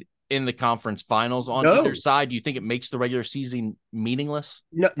 seed in the conference finals on either side? Do you think it makes the regular season meaningless?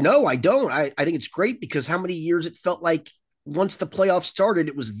 No, I don't. I think it's great because how many years it felt like once the playoffs started,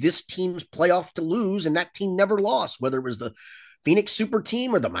 it was this team's playoff to lose, and that team never lost, whether it was the Phoenix super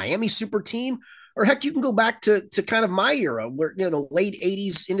team or the Miami super team, or heck, you can go back to kind of my era where, the late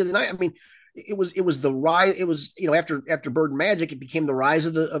 80s into the night. I mean, it was the rise. It was, after Bird and Magic, it became the rise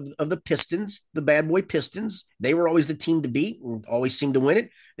of the Pistons, the bad boy Pistons. They were always the team to beat and always seemed to win it.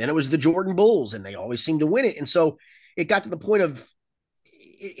 Then it was the Jordan Bulls, and they always seemed to win it. And so it got to the point of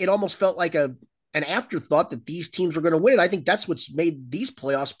it almost felt like an afterthought that these teams were going to win it. I think that's what's made these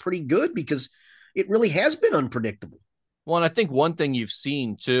playoffs pretty good because it really has been unpredictable. Well, and I think one thing you've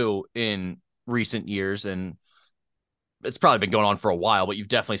seen too in recent years, and it's probably been going on for a while, but you've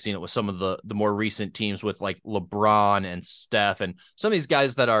definitely seen it with some of the more recent teams with like LeBron and Steph and some of these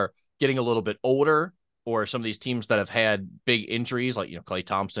guys that are getting a little bit older, or some of these teams that have had big injuries, like, Klay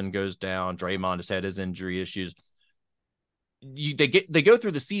Thompson goes down, Draymond has had his injury issues. They go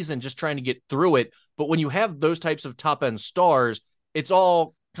through the season just trying to get through it. But when you have those types of top end stars, it's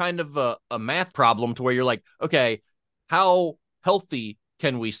all kind of a math problem to where you're like, okay, how healthy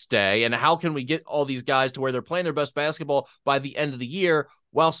can we stay? And how can we get all these guys to where they're playing their best basketball by the end of the year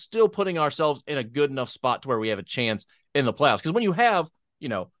while still putting ourselves in a good enough spot to where we have a chance in the playoffs? Because when you have,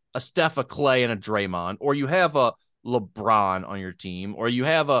 a Steph, a Klay, and a Draymond, or you have a LeBron on your team, or you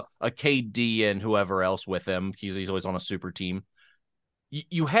have a KD and whoever else with him, he's always on a super team,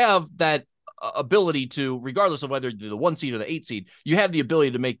 you have that ability to, regardless of whether you're the 1 seed or the 8 seed, you have the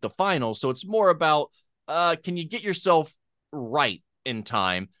ability to make the finals. So it's more about, can you get yourself right in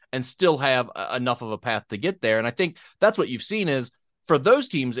time and still have enough of a path to get there? And I think that's what you've seen is for those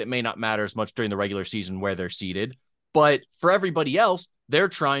teams, it may not matter as much during the regular season where they're seated, but for everybody else, they're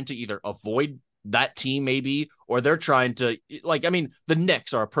trying to either avoid that team maybe, or they're trying to, the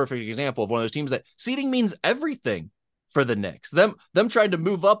Knicks are a perfect example of one of those teams that seeding means everything for the Knicks. Them trying to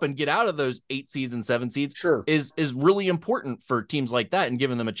move up and get out of those 8 seeds and 7 seeds is really important for teams like that and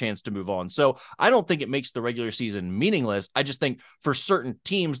giving them a chance to move on. So I don't think it makes the regular season meaningless. I just think for certain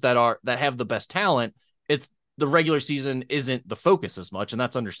teams that have the best talent, it's the regular season isn't the focus as much, and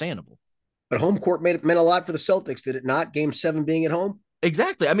that's understandable. But home court meant a lot for the Celtics, did it not? Game 7 being at home.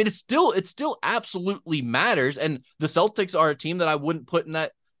 Exactly. I mean, it still absolutely matters. And the Celtics are a team that I wouldn't put in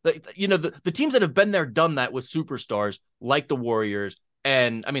that, the teams that have been there, done that with superstars like the Warriors.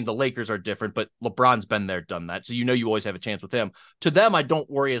 And I mean, the Lakers are different, but LeBron's been there, done that. So, you always have a chance with him. To them, I don't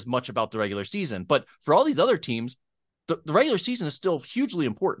worry as much about the regular season, but for all these other teams, the regular season is still hugely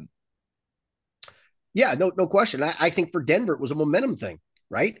important. Yeah, no question. I think for Denver, it was a momentum thing,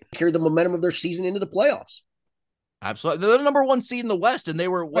 right? Carried the momentum of their season into the playoffs. Absolutely. They're the number 1 seed in the West, and they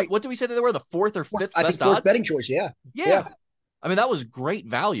were, what did we say that they were, the 4th or 5th I best think fourth odds? betting choice, yeah. I mean, that was great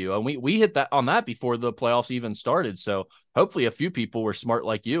value, and we hit that on that before the playoffs even started. So hopefully a few people were smart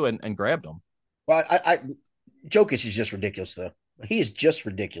like you and grabbed them. Well, Jokic is just ridiculous, though. He is just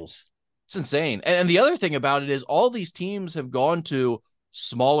ridiculous. It's insane. And the other thing about it is all these teams have gone to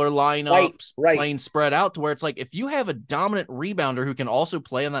smaller Right, lineups, right. playing spread out, to where it's like if you have a dominant rebounder who can also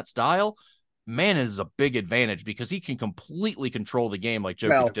play in that style, man, it is a big advantage because he can completely control the game like Jokic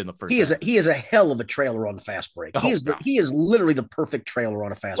Well, did in the first half. he is a hell of a trailer on the fast break. Oh, God. He is literally the perfect trailer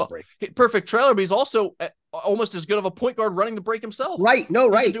on a fast Well, break. perfect trailer, but he's also almost as good of a point guard running the break himself. Right. No, He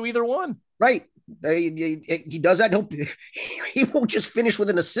can right. do either one. Right. He does that. He won't just finish with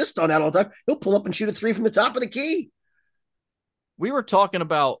an assist on that all the time. He'll pull up and shoot a three from the top of the key. We were talking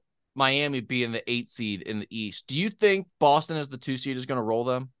about Miami being the 8 seed in the East. Do you think Boston as the 2 seed is going to roll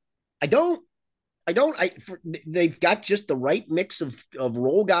them? I don't. They've got just the right mix of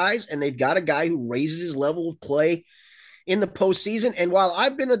role guys, and they've got a guy who raises his level of play in the postseason. And while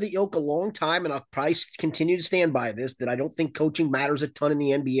I've been of the ilk a long time, and I'll probably continue to stand by this, that I don't think coaching matters a ton in the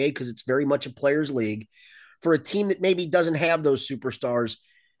NBA because it's very much a players' league. For a team that maybe doesn't have those superstars,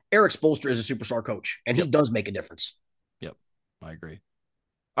 Eric Spoelstra is a superstar coach, and he does make a difference. Yep, I agree.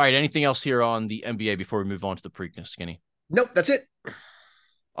 All right, anything else here on the NBA before we move on to the Preakness, Skinny? Nope, that's it.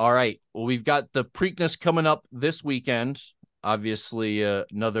 All right. Well, we've got the Preakness coming up this weekend. Obviously,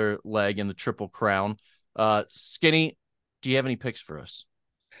 another leg in the Triple Crown. Skinny, do you have any picks for us?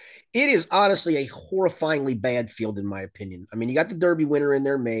 It is honestly a horrifyingly bad field, in my opinion. I mean, you got the Derby winner in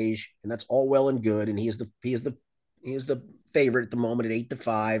there, Mage, and that's all well and good. And he is the favorite at the moment at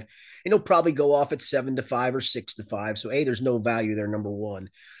 8-5, and he'll probably go off at 7-5 or 6-5. So, there's no value there. Number one.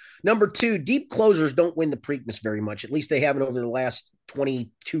 Number two, deep closers don't win the Preakness very much. At least they haven't over the last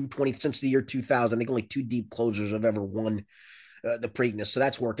 20 since the year 2000. I think only 2 deep closers have ever won the Preakness. So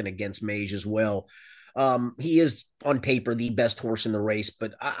that's working against Mage as well. He is on paper the best horse in the race,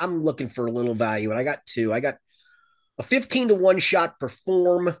 but I'm looking for a little value. And I got 2. I got a 15-1 shot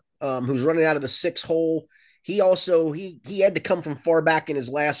Perform, who's running out of the 6 hole. He also he had to come from far back in his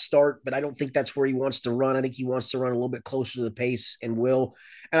last start, but I don't think that's where he wants to run. I think he wants to run a little bit closer to the pace and will.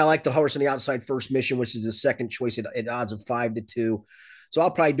 And I like the horse on the outside First Mission, which is the second choice at odds of 5-2. So I'll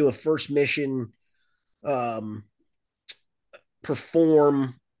probably do a First Mission,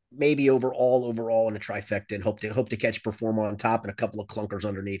 Perform, maybe overall in a trifecta, and hope to catch Perform on top and a couple of clunkers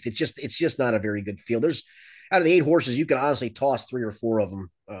underneath. It's just not a very good field. There's out of the 8 horses, you can honestly toss 3 or 4 of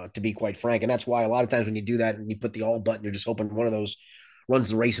them, to be quite frank. And that's why a lot of times when you do that and you put the all button, you're just hoping one of those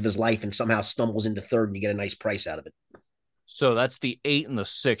runs the race of his life and somehow stumbles into third and you get a nice price out of it. So that's the 8 and the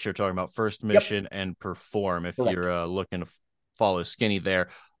 6 you're talking about, First Mission and Perform, if Correct. you're looking to follow Skinny there.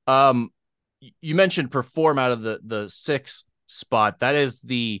 You mentioned Perform out of the 6 spot. That is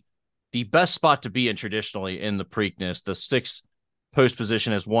the best spot to be in traditionally in the Preakness. The 6 post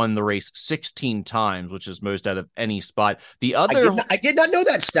position has won the race 16 times, which is most out of any spot. The other, I did not know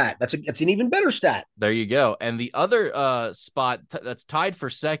that stat. That's an even better stat. There you go. And the other spot that's tied for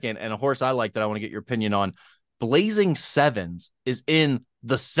second, and a horse I like that I want to get your opinion on, Blazing Sevens, is in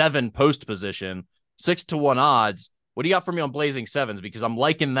the 7 post position, 6-1 odds. What do you got for me on Blazing Sevens? Because I'm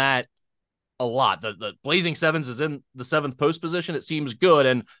liking that a lot. The Blazing Sevens is in the 7th post position. It seems good.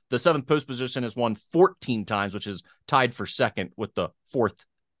 And the 7th post position has won 14 times, which is tied for second with the 4th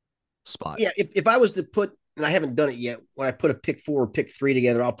spot. Yeah. If I was to put, and I haven't done it yet, when I put a pick 4 or pick 3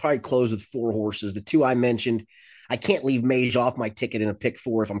 together, I'll probably close with 4 horses. The 2 I mentioned, I can't leave Mage off my ticket in a pick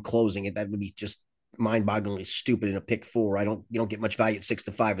 4 if I'm closing it. That would be just mind-bogglingly stupid in a pick 4. You don't get much value at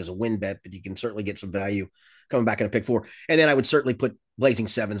 6-5 as a win bet, but you can certainly get some value coming back in a pick 4. And then I would certainly put Blazing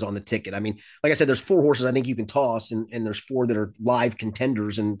Sevens on the ticket. I mean, like I said, there's 4 horses I think you can toss, and there's 4 that are live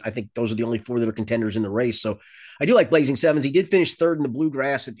contenders, and I think those are the only 4 that are contenders in the race. So I do like Blazing Sevens. He did finish 3rd in the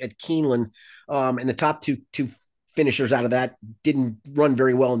Bluegrass at Keeneland, and the top two finishers out of that didn't run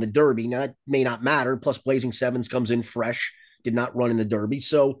very well in the Derby. Now that may not matter. Plus, Blazing Sevens comes in fresh, did not run in the Derby,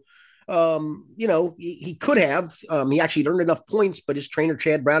 so. He could have. He actually earned enough points, but his trainer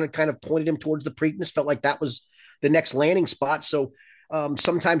Chad Brown had kind of pointed him towards the Preakness. Felt like that was the next landing spot. So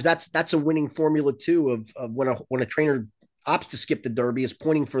sometimes that's a winning formula too. Of when a trainer opts to skip the Derby, is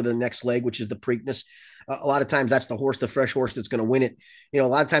pointing for the next leg, which is the Preakness. A lot of times that's the fresh horse that's going to win it. A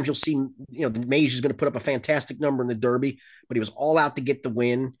lot of times you'll see, the Mage is going to put up a fantastic number in the Derby, but he was all out to get the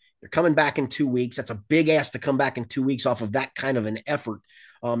win. They're coming back in 2 weeks. That's a big ask to come back in 2 weeks off of that kind of an effort.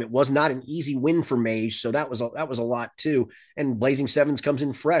 It was not an easy win for Mage, so that was a lot too. And Blazing Sevens comes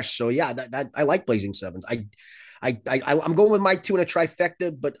in fresh, so yeah, that I like Blazing Sevens. I'm going with my 2 in a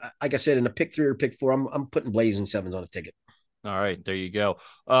trifecta, but like I said, in a pick 3 or pick 4, I'm putting Blazing Sevens on a ticket. All right, there you go.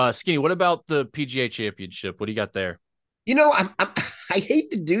 Skinny, what about the PGA Championship? What do you got there? I hate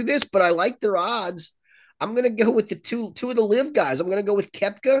to do this, but I like their odds. I'm going to go with the two of the live guys. I'm going to go with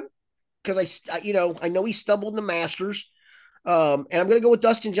Koepka because I know he stumbled in the Masters. And I'm going to go with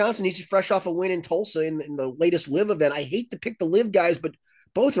Dustin Johnson. He's fresh off a win in Tulsa in the latest live event. I hate to pick the live guys, but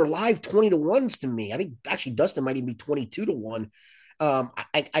both are live 20-1s to me. I think actually Dustin might even be 22-1.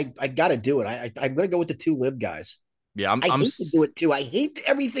 I got to do it. I'm going to go with the two live guys. Yeah, I hate to do it too. I hate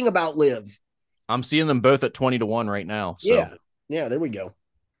everything about live. I'm seeing them both at 20-1 right now. So. Yeah, there we go.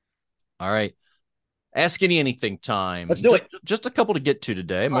 All right. Ask anything time. Let's do it. Just a couple to get to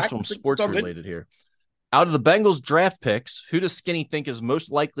today. Most of them sports related here. Out of the Bengals draft picks, who does Skinny think is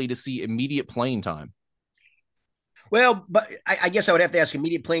most likely to see immediate playing time? Well, but I guess I would have to ask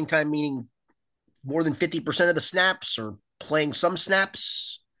immediate playing time, meaning more than 50% of the snaps or playing some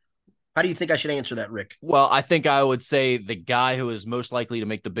snaps. How do you think I should answer that, Rick? Well, I think I would say the guy who is most likely to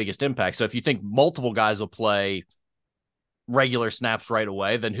make the biggest impact. So if you think multiple guys will play regular snaps right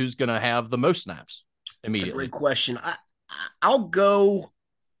away, then who's going to have the most snaps immediately? That's a great question. I'll go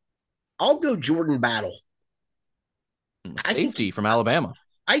Jordan Battle. Safety from Alabama.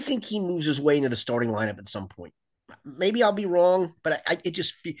 I think he moves his way into the starting lineup at some point. Maybe I'll be wrong, but it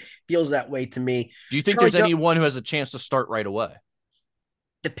just feels that way to me. Do you think there's anyone who has a chance to start right away?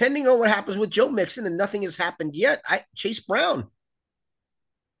 Depending on what happens with Joe Mixon, and nothing has happened yet, Chase Brown.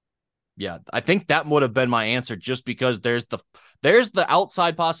 Yeah, I think that would have been my answer, just because there's the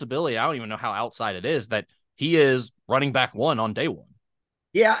outside possibility. I don't even know how outside it is that he is running back one on day one.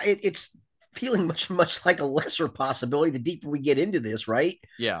 Yeah, it's feeling much like a lesser possibility the deeper we get into this, right?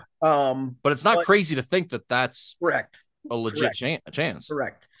 Yeah. But it's not crazy to think that that's correct. A legit chance.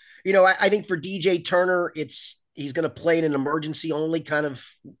 Correct. I think for DJ Turner, he's going to play in an emergency only, kind of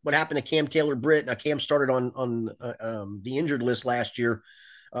what happened to Cam Taylor-Britt. Now Cam started on the injured list last year.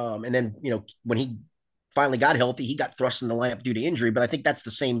 And then, when he finally got healthy, he got thrust in the lineup due to injury, but I think that's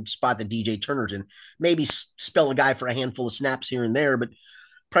the same spot that DJ Turner's in. Maybe spell a guy for a handful of snaps here and there, but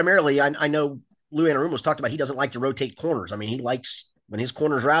primarily, I know Lou Anarumo's talked about he doesn't like to rotate corners. I mean, he likes when his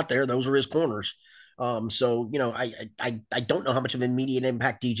corners are out there; those are his corners. So I don't know how much of an immediate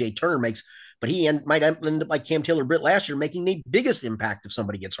impact DJ Turner makes, but he might end up like Cam Taylor-Britt last year, making the biggest impact if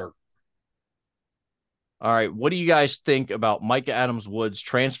somebody gets hurt. All right, what do you guys think about Micah Adams-Woods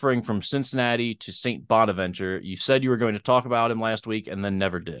transferring from Cincinnati to St. Bonaventure? You said you were going to talk about him last week and then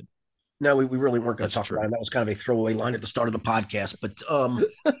never did. No, we really weren't going to talk about him. That was kind of a throwaway line at the start of the podcast. But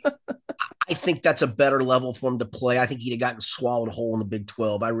I think that's a better level for him to play. I think he'd have gotten swallowed whole in the Big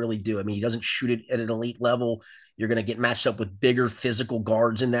 12. I really do. I mean, he doesn't shoot it at an elite level. You're going to get matched up with bigger physical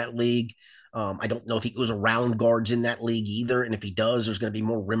guards in that league. I don't know if he goes around guards in that league either. And if he does, there's going to be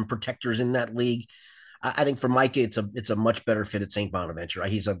more rim protectors in that league. I think for Micah, it's a much better fit at St. Bonaventure.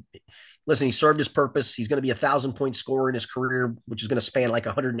 He served his purpose. He's going to be 1,000-point scorer in his career, which is going to span like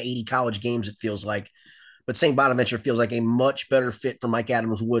 180 college games, it feels like. But St. Bonaventure feels like a much better fit for Mike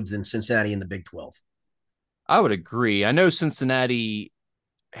Adams-Woods than Cincinnati in the Big 12. I would agree. I know Cincinnati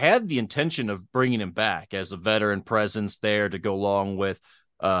had the intention of bringing him back as a veteran presence there to go along with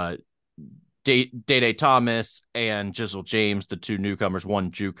Day Thomas and Jizzle James, the two newcomers, one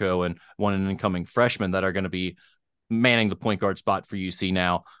JUCO and one an incoming freshman that are going to be manning the point guard spot for UC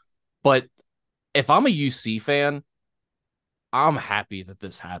now. But if I'm a UC fan, I'm happy that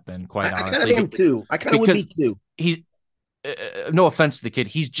this happened, quite honestly. I kind of am too. I kind of would be too. He, no offense to the kid,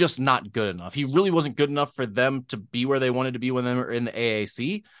 he's just not good enough. He really wasn't good enough for them to be where they wanted to be when they were in the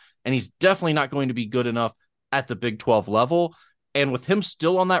AAC, and he's definitely not going to be good enough at the Big 12 level. And with him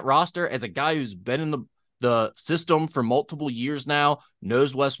still on that roster as a guy who's been in the system for multiple years now,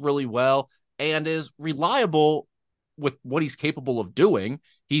 knows West really well, and is reliable with what he's capable of doing.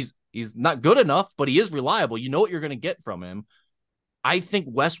 He's not good enough, but he is reliable. You know what you're going to get from him. I think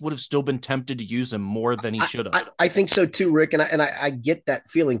West would have still been tempted to use him more than he should have. I think so too, Rick. And I get that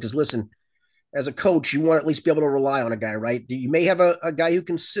feeling because, listen, as a coach, you want to at least be able to rely on a guy, right? You may have a guy who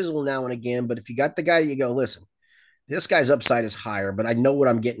can sizzle now and again, but if you got the guy, you go, listen, this guy's upside is higher, but I know what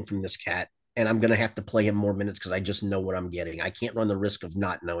I'm getting from this cat, and I'm going to have to play him more minutes because I just know what I'm getting. I can't run the risk of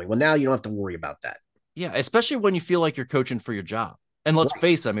not knowing. Well, now you don't have to worry about that. Yeah, especially when you feel like you're coaching for your job. And let's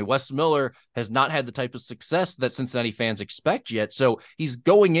face it, I mean, Wes Miller has not had the type of success that Cincinnati fans expect yet. So he's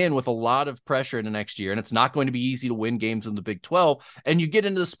going in with a lot of pressure in the next year, and it's not going to be easy to win games in the Big 12. And you get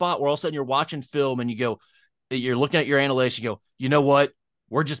into the spot where all of a sudden you're watching film and you're looking at your analytics, you go, you know what?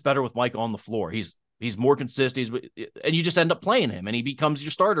 We're just better with Mike on the floor. He's more consistent, and you just end up playing him, and he becomes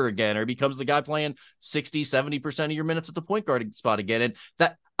your starter again, or he becomes the guy playing 60, 70% of your minutes at the point guard spot again. And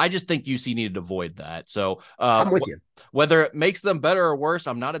that, I just think UC needed to avoid that. So I'm with you. Whether it makes them better or worse,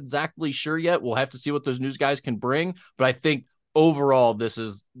 I'm not exactly sure yet. We'll have to see what those news guys can bring. But I think overall, this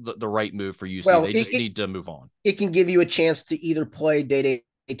is the right move for UC. Well, they just need to move on. It can give you a chance to either play Day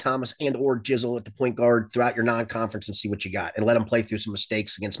Thomas and or Jizzle at the point guard throughout your non-conference and see what you got, and let them play through some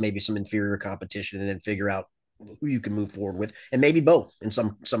mistakes against maybe some inferior competition, and then figure out who you can move forward with, and maybe both in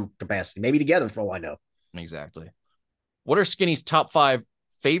some capacity, maybe together for all I know. Exactly. What are Skinny's top 5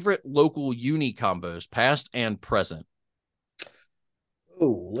 favorite local uni combos, past and present?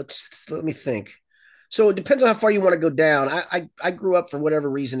 Oh, let me think. So it depends on how far you want to go down. I grew up, for whatever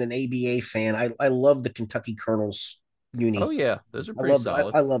reason, an ABA fan. I love the Kentucky Colonels uni. Oh yeah, those are pretty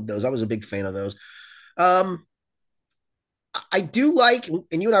solid. I love those. I was a big fan of those. I do like,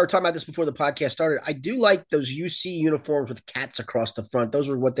 and you and I were talking about this before the podcast started. I do like those UC uniforms with cats across the front. Those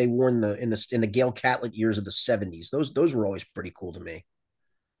were what they wore in the Gail Catlett years of the 70s. Those were always pretty cool to me.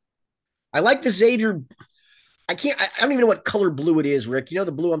 I like the Xavier. I don't even know what color blue it is, Rick. You know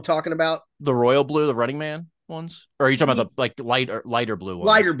the blue I'm talking about? The royal blue, the Running Man ones? Or are you talking about the lighter blue ones?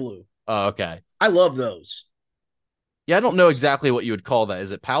 Lighter blue. Oh, okay. I love those. Yeah, I don't know exactly what you would call that.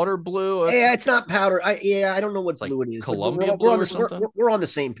 Is it powder blue? Yeah, it's not powder. I don't know what like blue it is. Columbia blue or something? We're on the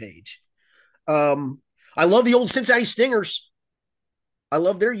same page. I love the old Cincinnati Stingers. I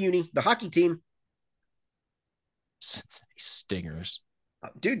love their uni, the hockey team. Cincinnati Stingers.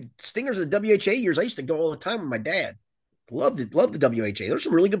 Dude, Stingers of the WHA years. I used to go all the time with my dad. Love the WHA. There's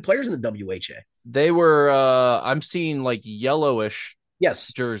some really good players in the WHA. They were I'm seeing like yellowish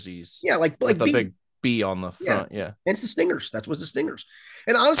jerseys. Yeah, like a big B on the front. Yeah. And it's the Stingers. That was the Stingers.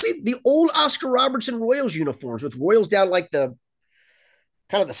 And honestly, the old Oscar Robertson Royals uniforms with Royals down like the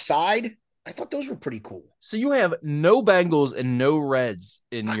kind of the side, I thought those were pretty cool. So you have no Bengals and no Reds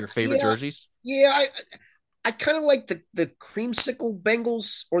in your favorite jerseys? Yeah, I kind of like the creamsicle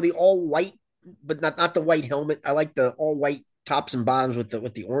Bengals, or the all white, but not the white helmet. I like the all white tops and bottoms with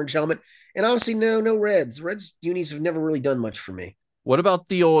the orange helmet. And honestly, no Reds. Reds unis have never really done much for me. What about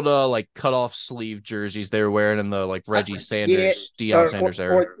the old like cut off sleeve jerseys they were wearing in the like Reggie Sanders, Deion Sanders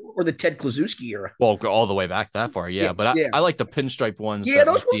era, or the Ted Kluszewski era? Well, all the way back that far, but I like the pinstripe ones. Yeah,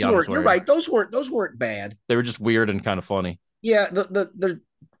 those ones weren't. You're right. Those weren't bad. They were just weird and kind of funny. Yeah, the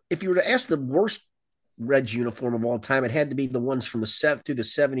if you were to ask the worst Reds uniform of all time, it had to be the ones from through the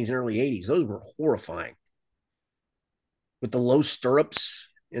 70s and early 80s. Those were horrifying, with the low stirrups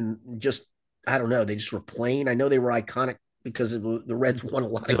and just, I don't know, they just were plain. I know they were iconic because the Reds won a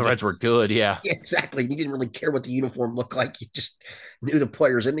lot. The Reds were good, yeah, exactly. You didn't really care what the uniform looked like. You just knew the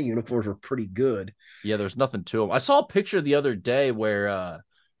players in the uniforms were pretty good. Yeah, there's nothing to them. I saw a picture the other day where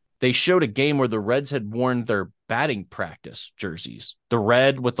they showed a game where the Reds had worn their batting practice jerseys, the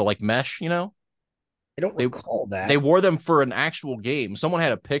red with the like mesh, I don't recall that. They wore them for an actual game. Someone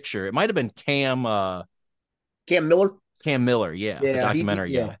had a picture. It might have been Cam Miller. Cam Miller, yeah. The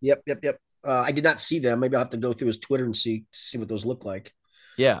documentary guy. Yep. I did not see them. Maybe I'll have to go through his Twitter and see what those look like.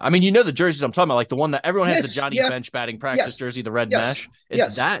 Yeah, I mean, the jerseys I'm talking about, like the one that everyone has, the Johnny Bench batting practice jersey, the red mesh.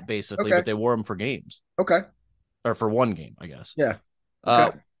 It's that basically, but they wore them for games. Okay. Or for one game, I guess. Yeah.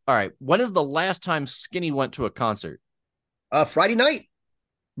 Okay. All right. When is the last time Skinny went to a concert? Friday night.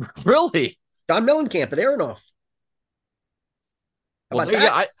 Really? John Mellencamp at Aronoff.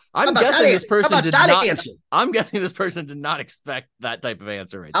 I'm guessing this person did not answer. I'm guessing this person did not expect that type of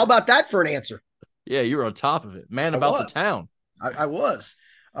answer. How about that for an answer? Yeah, you were on top of it, man. About the town. I was.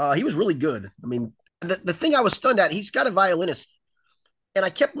 He was really good. I mean, the thing I was stunned at, he's got a violinist, and I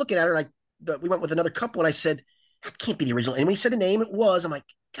kept looking at her. And we went with another couple, and I said, "That can't be the original." And when he said the name, it was. I'm like,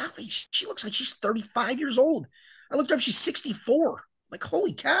 golly, she looks like she's 35 years old. I looked up, she's 64. Like,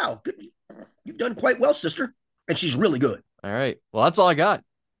 holy cow, good. You've done quite well, sister. And she's really good. All right. Well, that's all I got.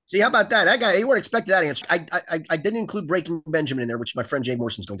 See, how about that? That guy, you weren't expecting that answer. I didn't include Breaking Benjamin in there, which my friend Jay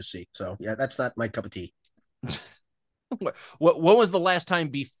Morrison's going to see. So, yeah, that's not my cup of tea. What was the last time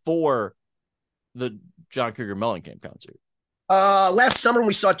before the John Cougar Mellencamp concert? Last summer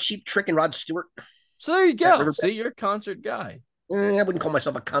we saw Cheap Trick and Rod Stewart. So there you go. See, you're a concert guy. I wouldn't call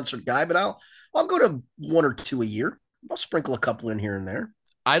myself a concert guy, but I'll go to one or two a year. I'll sprinkle a couple in here and there.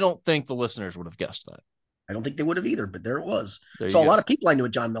 I don't think the listeners would have guessed that. I don't think they would have either, but there it was. So a lot of people I knew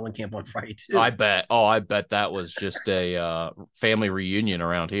at John Mellencamp on Friday too. I bet. Oh, I bet that was just a family reunion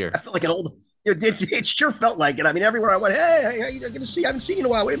around here. I felt like an old. It sure felt like it. I mean, everywhere I went, hey, how you going to see? I haven't seen you in a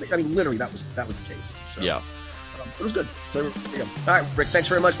while. I mean, literally, that was the case. So, yeah, it was good. So there you go. All right, Rick. Thanks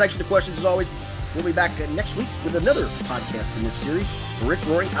very much. Thanks for the questions as always. We'll be back next week with another podcast in this series. For Rick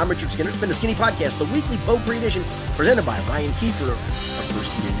Broering, I'm Richard Skinner. It's been the Skinny Podcast, the weekly Potpourri edition, presented by Ryan Kiefer, our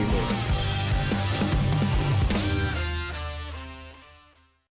first community lawyer.